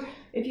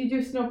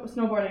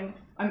snowboarding,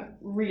 I'm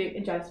really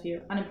jealous of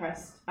you and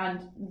impressed.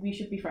 And we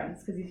should be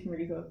friends because you seem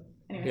really cool.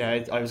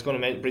 Anyways. Yeah, I was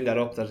going to bring that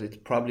up, that it's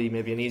probably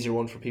maybe an easier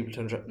one for people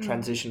to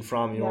transition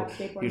from.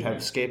 You'd have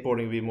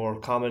skateboarding be more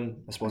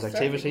common, I suppose,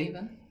 activity.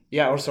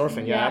 Yeah, or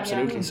surfing, yeah, Yeah,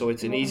 absolutely. yeah. So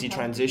it's an More easy than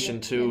transition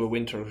happy, to yes. a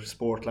winter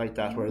sport like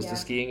that, whereas the Yeah.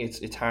 skiing,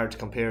 it's hard to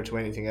compare to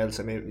anything else.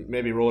 I mean,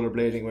 maybe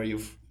rollerblading where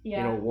you've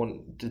Yeah.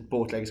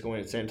 both legs going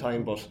at the same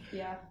time, but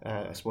Yeah.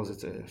 I suppose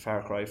it's a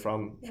far cry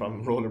from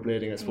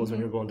rollerblading, I suppose, when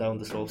Mm-hmm. you're going down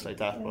the slopes like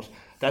that. But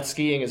that's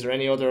skiing. Is there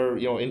any other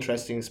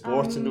interesting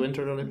sports in the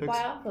Winter Olympics?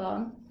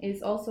 Biathlon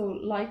is also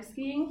like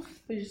skiing,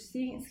 but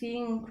you're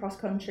skiing cross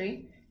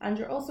country, and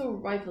you're also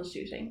rifle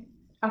shooting.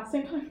 At the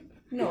same time.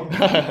 No.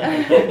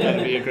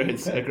 That'd be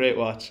a great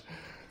watch.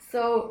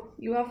 So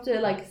you have to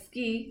like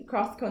ski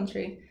cross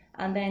country,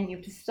 and then you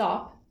have to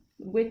stop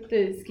with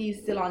the skis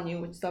still on you,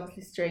 which is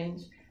obviously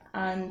strange,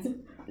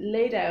 and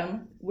lay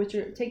down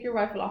take your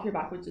rifle off your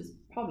back, which is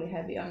probably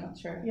heavy. I'm not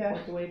sure Yeah.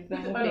 what the weight of them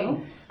I would don't know.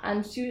 be,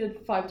 and shoot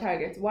at 5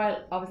 targets. While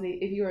obviously,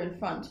 if you're in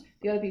front,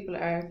 the other people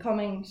are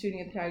coming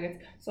shooting at the targets.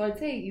 So I'd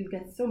say you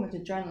get so much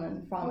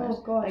adrenaline from it.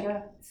 Oh god, Like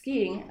yeah.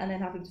 skiing and then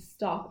having to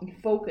stop and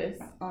focus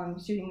on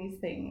shooting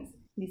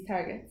these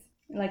targets.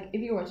 Like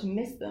if you were to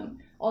miss them,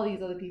 all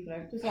these other people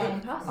are just flying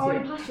past you.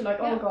 Already past you, like,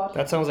 oh god.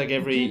 That sounds like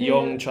every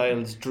young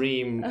child's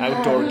dream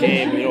outdoor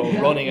game,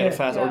 running at a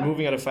fast or Yeah.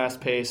 moving at a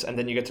fast pace, and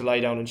then you get to lie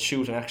down and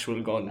shoot an actual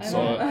gun. I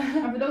So know.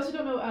 And for those who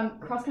don't know,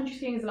 cross-country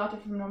skiing is a lot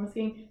different from normal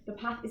skiing. The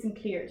path isn't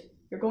cleared.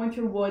 You're going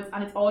through woods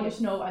and it's all just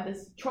snow and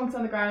there's trunks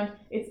on the ground.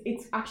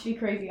 It's actually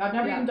crazy. I've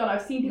never Yeah. even done it.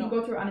 I've seen people No.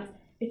 go through it and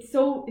it's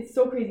so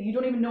crazy. You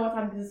don't even know what's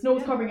happening because the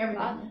snow's covering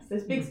everything. Madness.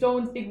 There's big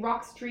stones, big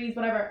rocks, trees,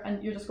 whatever,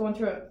 and you're just going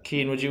through it.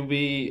 Keane, would you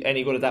be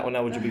any good at that one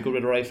now? Would you be good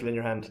with a rifle in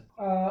your hand?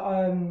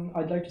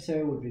 I'd like to say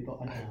I would be, but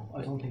I don't know.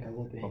 I don't think I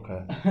would be.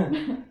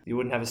 Okay. You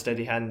wouldn't have a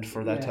steady hand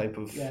for that Yeah, type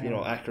of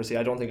yeah. accuracy.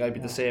 I don't think I'd be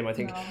the same. I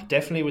think No.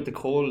 definitely with the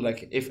cold,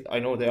 like if I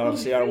know they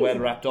obviously are well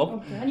wrapped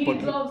up. And you But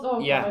need gloves. Oh,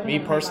 Yeah, God, I don't me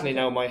know personally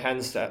about now my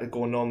hands start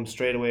go numb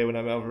straight away when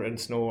I'm ever in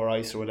snow or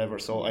ice or whatever.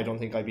 So I don't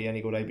think I'd be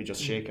any good. I'd be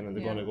just shaking and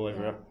they're Yeah, going to go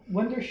everywhere.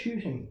 When they're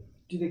shooting,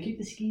 do they keep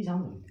the skis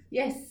on them?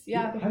 Yes,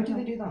 yeah. How do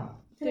they do that?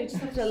 They just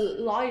have to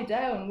lie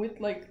down with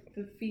like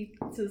the feet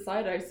to the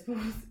side, I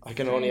suppose. I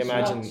can only Strange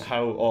imagine watch.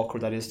 how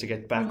awkward that is to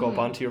get back up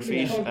onto your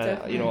feet. Yeah, oh,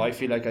 definitely. I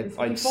feel like If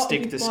you I'd fall-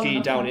 stick if the you fall ski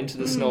enough down time. into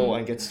the snow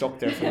and get stuck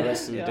there for the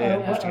rest of the Yeah. day.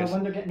 I'd have to get-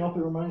 When they're getting up,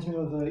 it reminds me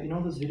of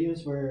those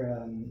videos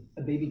where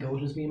a baby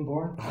goat is being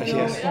born. Oh, And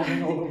yes. it's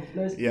standing all over the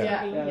place.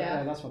 Yeah.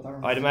 Yeah. That's what that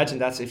reminds I'd me imagine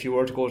that's if you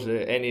were to go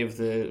to any of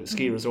the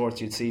ski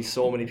resorts, you'd see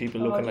so many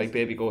people Oh, looking just like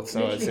baby goats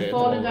now. I'd Literally say at the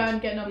falling moment. down,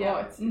 getting up. Yeah.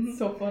 Oh, it's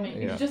so funny.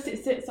 You Yeah. should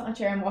just sit on a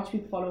chair and watch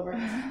people fall over.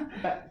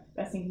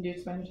 Best thing you can do to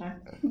spend your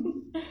time.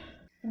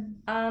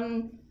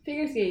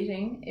 Figure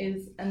skating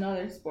is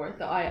another sport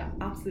that I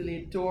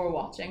absolutely adore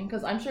watching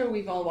because I'm sure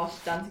we've all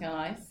watched Dancing on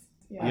Ice.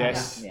 Yeah.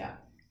 Yes. Yeah.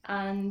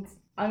 And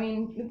I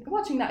mean,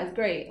 watching that is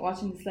great.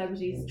 Watching the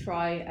celebrities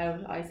try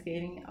out ice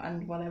skating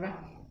and whatever.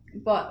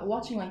 But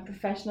watching like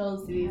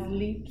professionals do these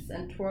leaps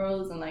and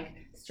twirls and like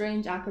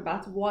strange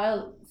acrobats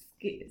while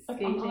Like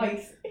skating on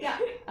ice. yeah,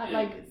 at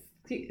like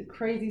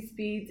crazy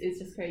speeds is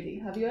just crazy.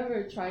 Have you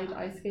ever tried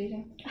ice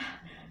skating?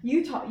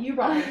 You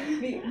brought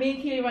me. Me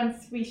and Keely went.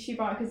 She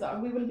brought because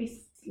we wouldn't be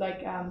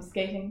like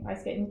skating, ice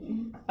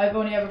skating. I've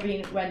only ever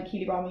been when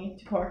Keely brought me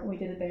to Cork and we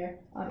did it there,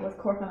 and it was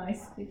Cork on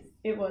ice.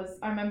 It was.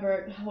 I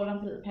remember holding on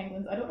to little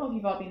penguins. I don't know if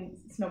you've all been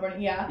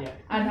snowboarding. Yeah.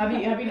 And have you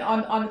been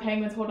on the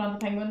penguins? Holding on to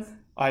the penguins.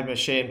 I'm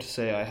ashamed to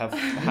say I have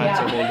had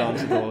to hold on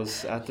to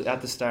those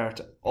at the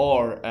start,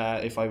 or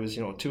if I was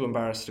too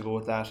embarrassed to go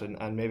with that,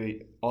 and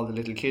maybe all the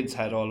little kids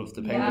had all of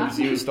the penguins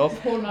used up.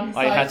 Holding on to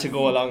I had sides. to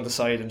go along the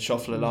side and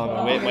shuffle along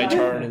and wait my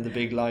turn in the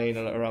big line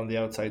around the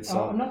outside.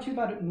 So I'm not too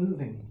bad at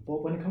moving,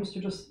 but when it comes to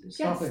just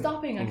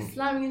stopping, like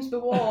slamming into the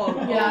wall.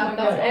 Yeah, oh my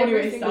that's God, the only way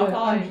every to single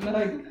stop. time. and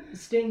like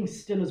staying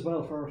still as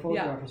well for a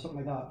photograph or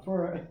something like that.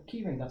 For a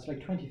keyring, that's like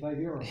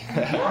 €25.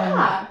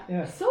 Yeah.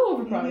 Yeah. So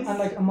overpriced. And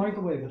like a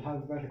microwave would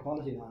have better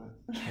quality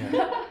than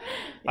it.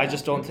 I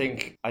just don't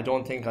think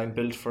I'm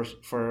built for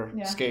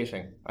Yeah.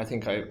 skating. I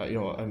think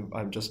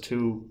I'm just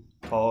too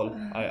tall.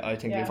 I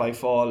think if Yeah. I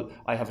fall,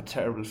 I have a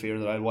terrible fear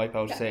that I'll wipe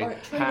out say or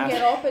trying to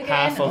get up again.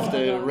 half Oh of my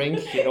the God. rink.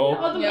 All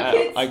the little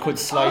kids. I could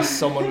slice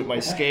someone with my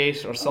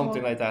skate or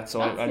something like that. So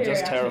That's I'm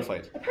just scary, actually.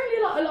 terrified. Apparently,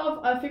 a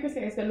lot of figure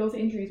skaters get loads of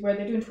injuries where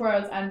they're doing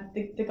twirls and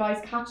the guys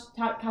catch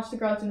the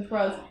girls doing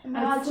twirls and it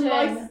Imagine.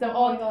 slices them Oh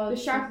all. my God, The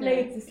sharp so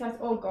scary. blades, it slices.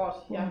 Oh god,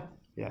 yeah.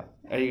 Yeah.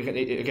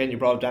 You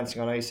brought up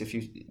Dancing on Ice. If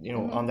you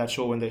on that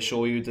show when they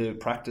show you the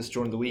practice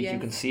during the week, you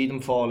Yes. can see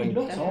them falling. It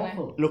looks Definitely.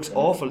 awful. Looks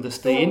awful.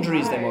 The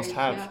injuries they hard, must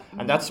have, yeah.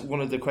 and that's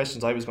one of the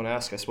questions I was going to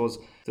ask. I suppose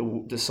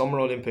the Summer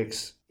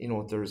Olympics.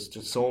 There's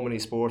just so many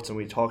sports, and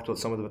we talked about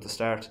some of them at the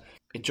start.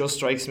 It just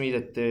strikes me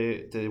that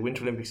the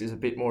Winter Olympics is a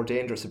bit more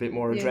dangerous, a bit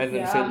more Yes, adrenaline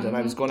yeah. filled. And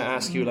I was going to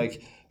ask you,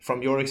 like,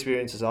 from your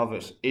experiences of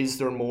it, is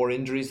there more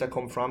injuries that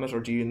come from it, or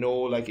do you know,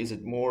 like, is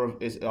it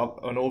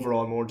an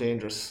overall more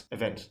dangerous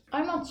event?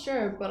 I'm not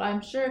sure, but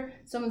I'm sure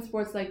some of the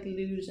sports like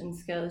luge and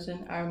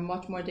skeleton are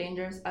much more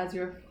dangerous as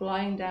you're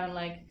flying down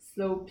like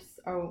slopes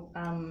or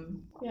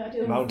Yeah, I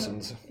do.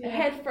 Mountains.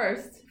 head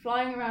first,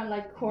 flying around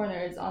like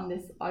corners on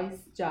this ice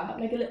jack.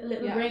 Like a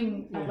little Yeah.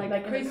 ring, Yeah. like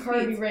a Crazy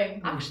curvy speeds.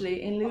 ring. Actually,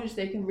 in luge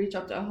they can reach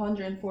up to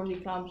 140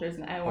 kilometers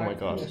an hour. Oh my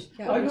god. Yes.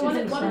 Yeah, I which don't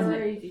is what is it?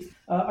 crazy.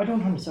 I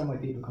don't understand why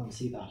people can't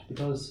see that,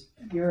 because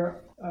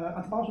you're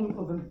at the bottom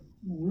of a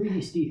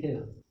really steep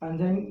hill, and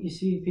then you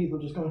see people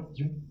just going.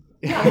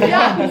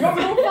 Yeah, You're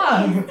so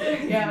fast.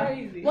 Yeah.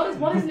 Crazy.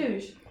 What is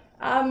luge?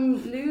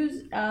 Luge,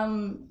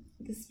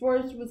 the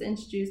sport was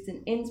introduced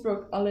in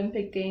Innsbruck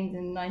Olympic Games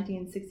in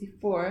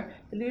 1964.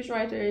 The luge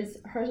riders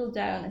hurtled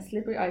down a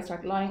slippery ice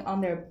track lying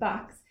on their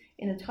backs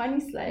in a tiny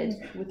sled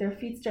with their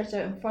feet stretched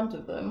out in front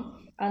of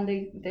them, and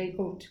they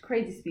go to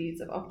crazy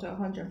speeds of up to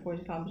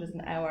 140 kilometers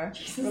an hour.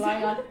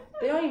 Relying on,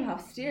 they don't even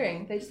have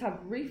steering, they just have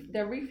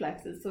their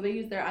reflexes, so they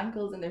use their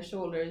ankles and their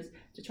shoulders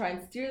to try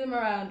and steer them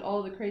around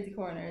all the crazy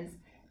corners.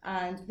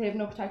 And they have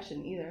no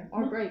protection either,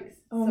 or brakes.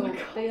 Oh So my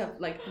God. they have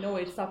like no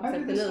way to stop How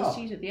except did the they little stop?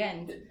 sheet at the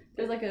end.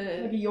 There's like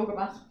a Like a yoga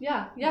mat.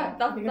 yeah, Yeah,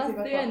 that's you can see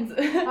the that.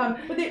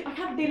 end. But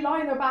they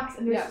lie on their backs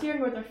and they're Yeah.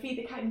 steering with their feet.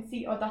 They can't even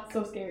see. Oh, that's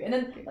so scary. And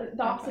then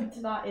the opposite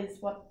to that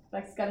is what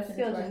like skeleton.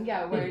 Skeleton,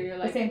 yeah, where you're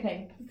The like same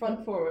thing.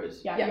 front forward.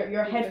 Yeah,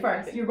 you're head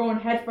first. You're going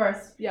head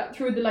first. Yeah.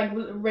 Through the like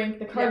little rink,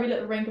 the curvy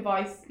little rink of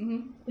ice.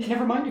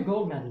 Never mind a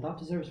gold medal. That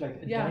deserves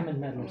like a Yeah. diamond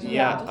medal or something.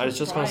 Yeah, Yeah, I was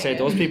just going to say,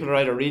 trying. those people are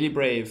either really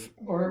brave,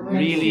 Or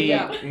really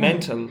Yeah.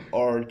 mental,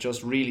 or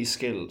just really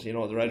skilled. You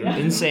know, they're either Yeah.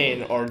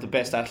 insane or the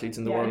best athletes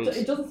in the Yeah, world.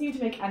 it doesn't seem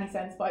to make any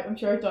sense, but I'm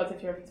sure it does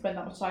if you spend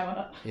that much time on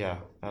it. Yeah,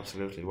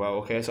 absolutely. Wow.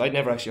 Okay, so I'd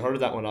never actually heard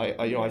of that one.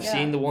 I you know, I've Yeah.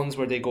 seen the ones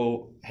where they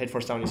go head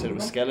first down. You said it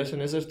was skeleton,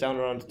 is it? Down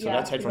around. So Yeah,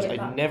 that's head first. yeah, I'd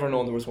that. never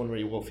known there was one where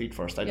you go feet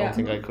first. I Yeah. don't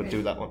think I could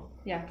do that one.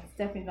 Yeah, it's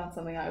definitely not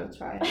something I would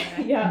try.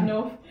 Anyway. Yeah,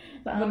 no,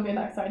 I wouldn't be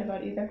that excited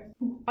about it either.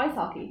 Ice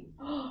hockey.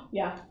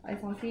 Yeah,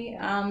 Ice hockey.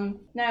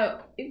 Now,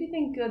 if you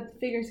think that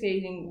figure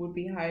skating would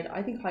be hard,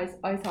 I think ice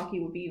hockey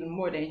would be even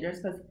more dangerous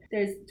because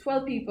there's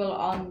 12 people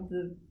on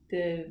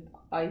the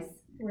ice.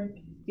 rink.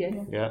 Yes.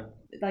 Yeah.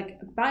 Like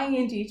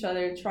banging into each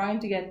other, trying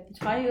to get the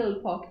tiny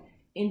little puck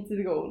into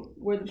the goal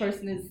where the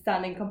person is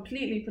standing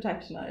completely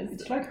protectionized.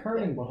 It's like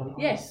hurling, but on ice.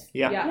 Yes.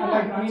 Yeah. And Yeah.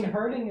 like, I mean,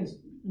 hurling is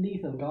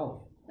lethal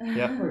golf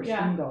Yeah. or extreme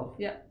Yeah. golf.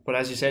 But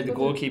as you said, the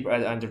goalkeeper,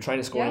 and they're trying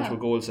to score Yeah. into a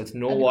goal, so it's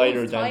no And the wider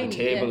goal's than tiny, the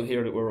table yes.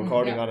 here that we're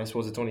recording Yeah. on. I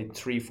suppose it's only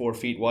 3-4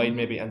 feet wide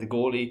maybe, and the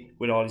goalie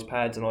with all his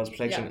pads and all his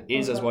protection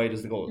is as wide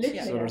as the goals.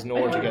 Literally. So there's I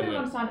nowhere to don't get it even in.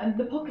 understand, and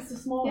the puck is so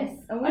small. Yes,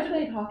 and we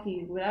played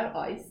hockey without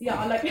ice.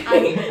 Yeah, like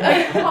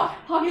And-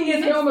 hockey is a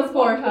It's normal the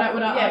sport sport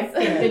without yes.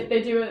 ice.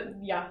 They do it.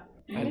 Yeah.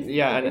 And,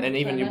 yeah, and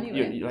even you,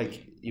 Anyway. you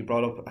like you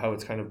brought up how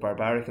it's kind of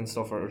barbaric and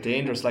stuff or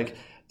dangerous. Like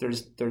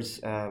there's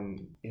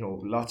you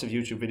know, lots of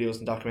YouTube videos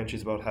and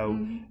documentaries about how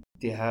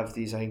they have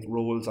these, I think,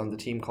 roles on the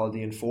team called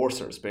the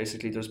enforcers.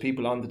 Basically, there's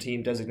people on the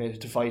team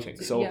designated to fighting.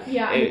 So Yeah.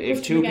 Yeah. and if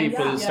push two them against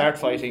people that, start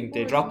fighting,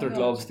 they Of drop their course,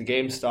 gloves, the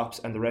game stops,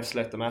 and the refs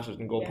let them at it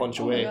and go Yeah. punch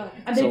Oh my away. God.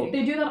 And So-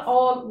 they do that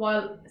all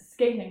while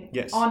skating.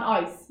 Yes. On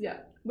ice. Yeah,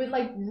 with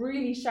like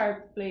really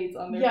sharp blades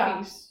on their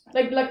Yeah.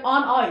 feet. Like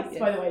on ice, Yes.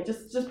 by the way.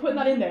 Just putting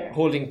that in there.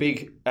 Holding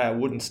big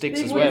wooden sticks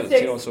Big as wooden well,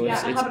 sticks, you know. So yeah,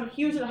 it's and having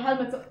huge little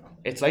helmets.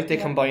 it's like they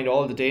Yeah. combined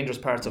all the dangerous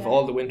parts of Yeah.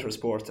 all the winter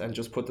sports and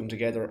just put them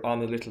together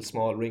on a little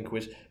small rink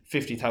with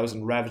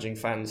 50,000 ravaging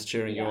fans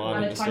cheering you on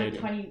and in a the tiny,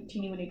 stadium. tiny,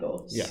 teeny weeny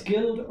goal. Yeah.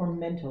 Skilled or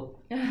mental?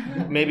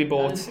 Maybe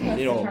both. That's You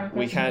the know, term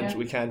we question, can't yeah.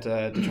 we can't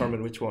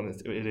determine which one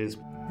it is.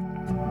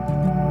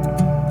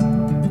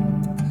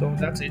 So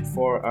that's it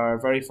for our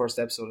very first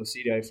episode of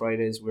CDI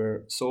Fridays.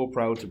 We're so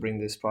proud to bring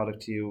this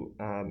product to you.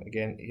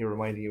 Again, here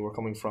reminding you we're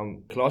coming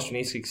from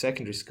Colosterneskig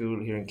Secondary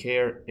School here in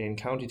Cahir in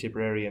County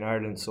Tipperary in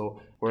Ireland.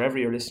 So wherever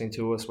you're listening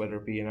to us, whether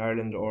it be in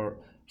Ireland or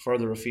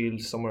further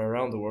afield somewhere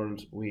around the world,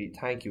 we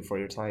thank you for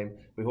your time.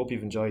 We hope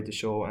you've enjoyed the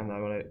show, and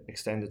I want to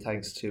extend a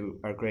thanks to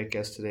our great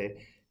guests today,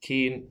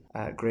 Cian,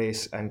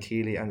 Grace and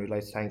Keely, and we'd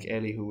like to thank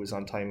Ellie, who was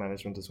on time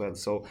management as well.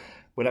 So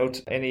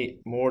without any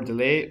more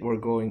delay, we're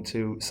going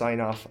to sign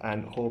off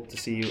and hope to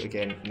see you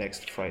again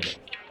next Friday.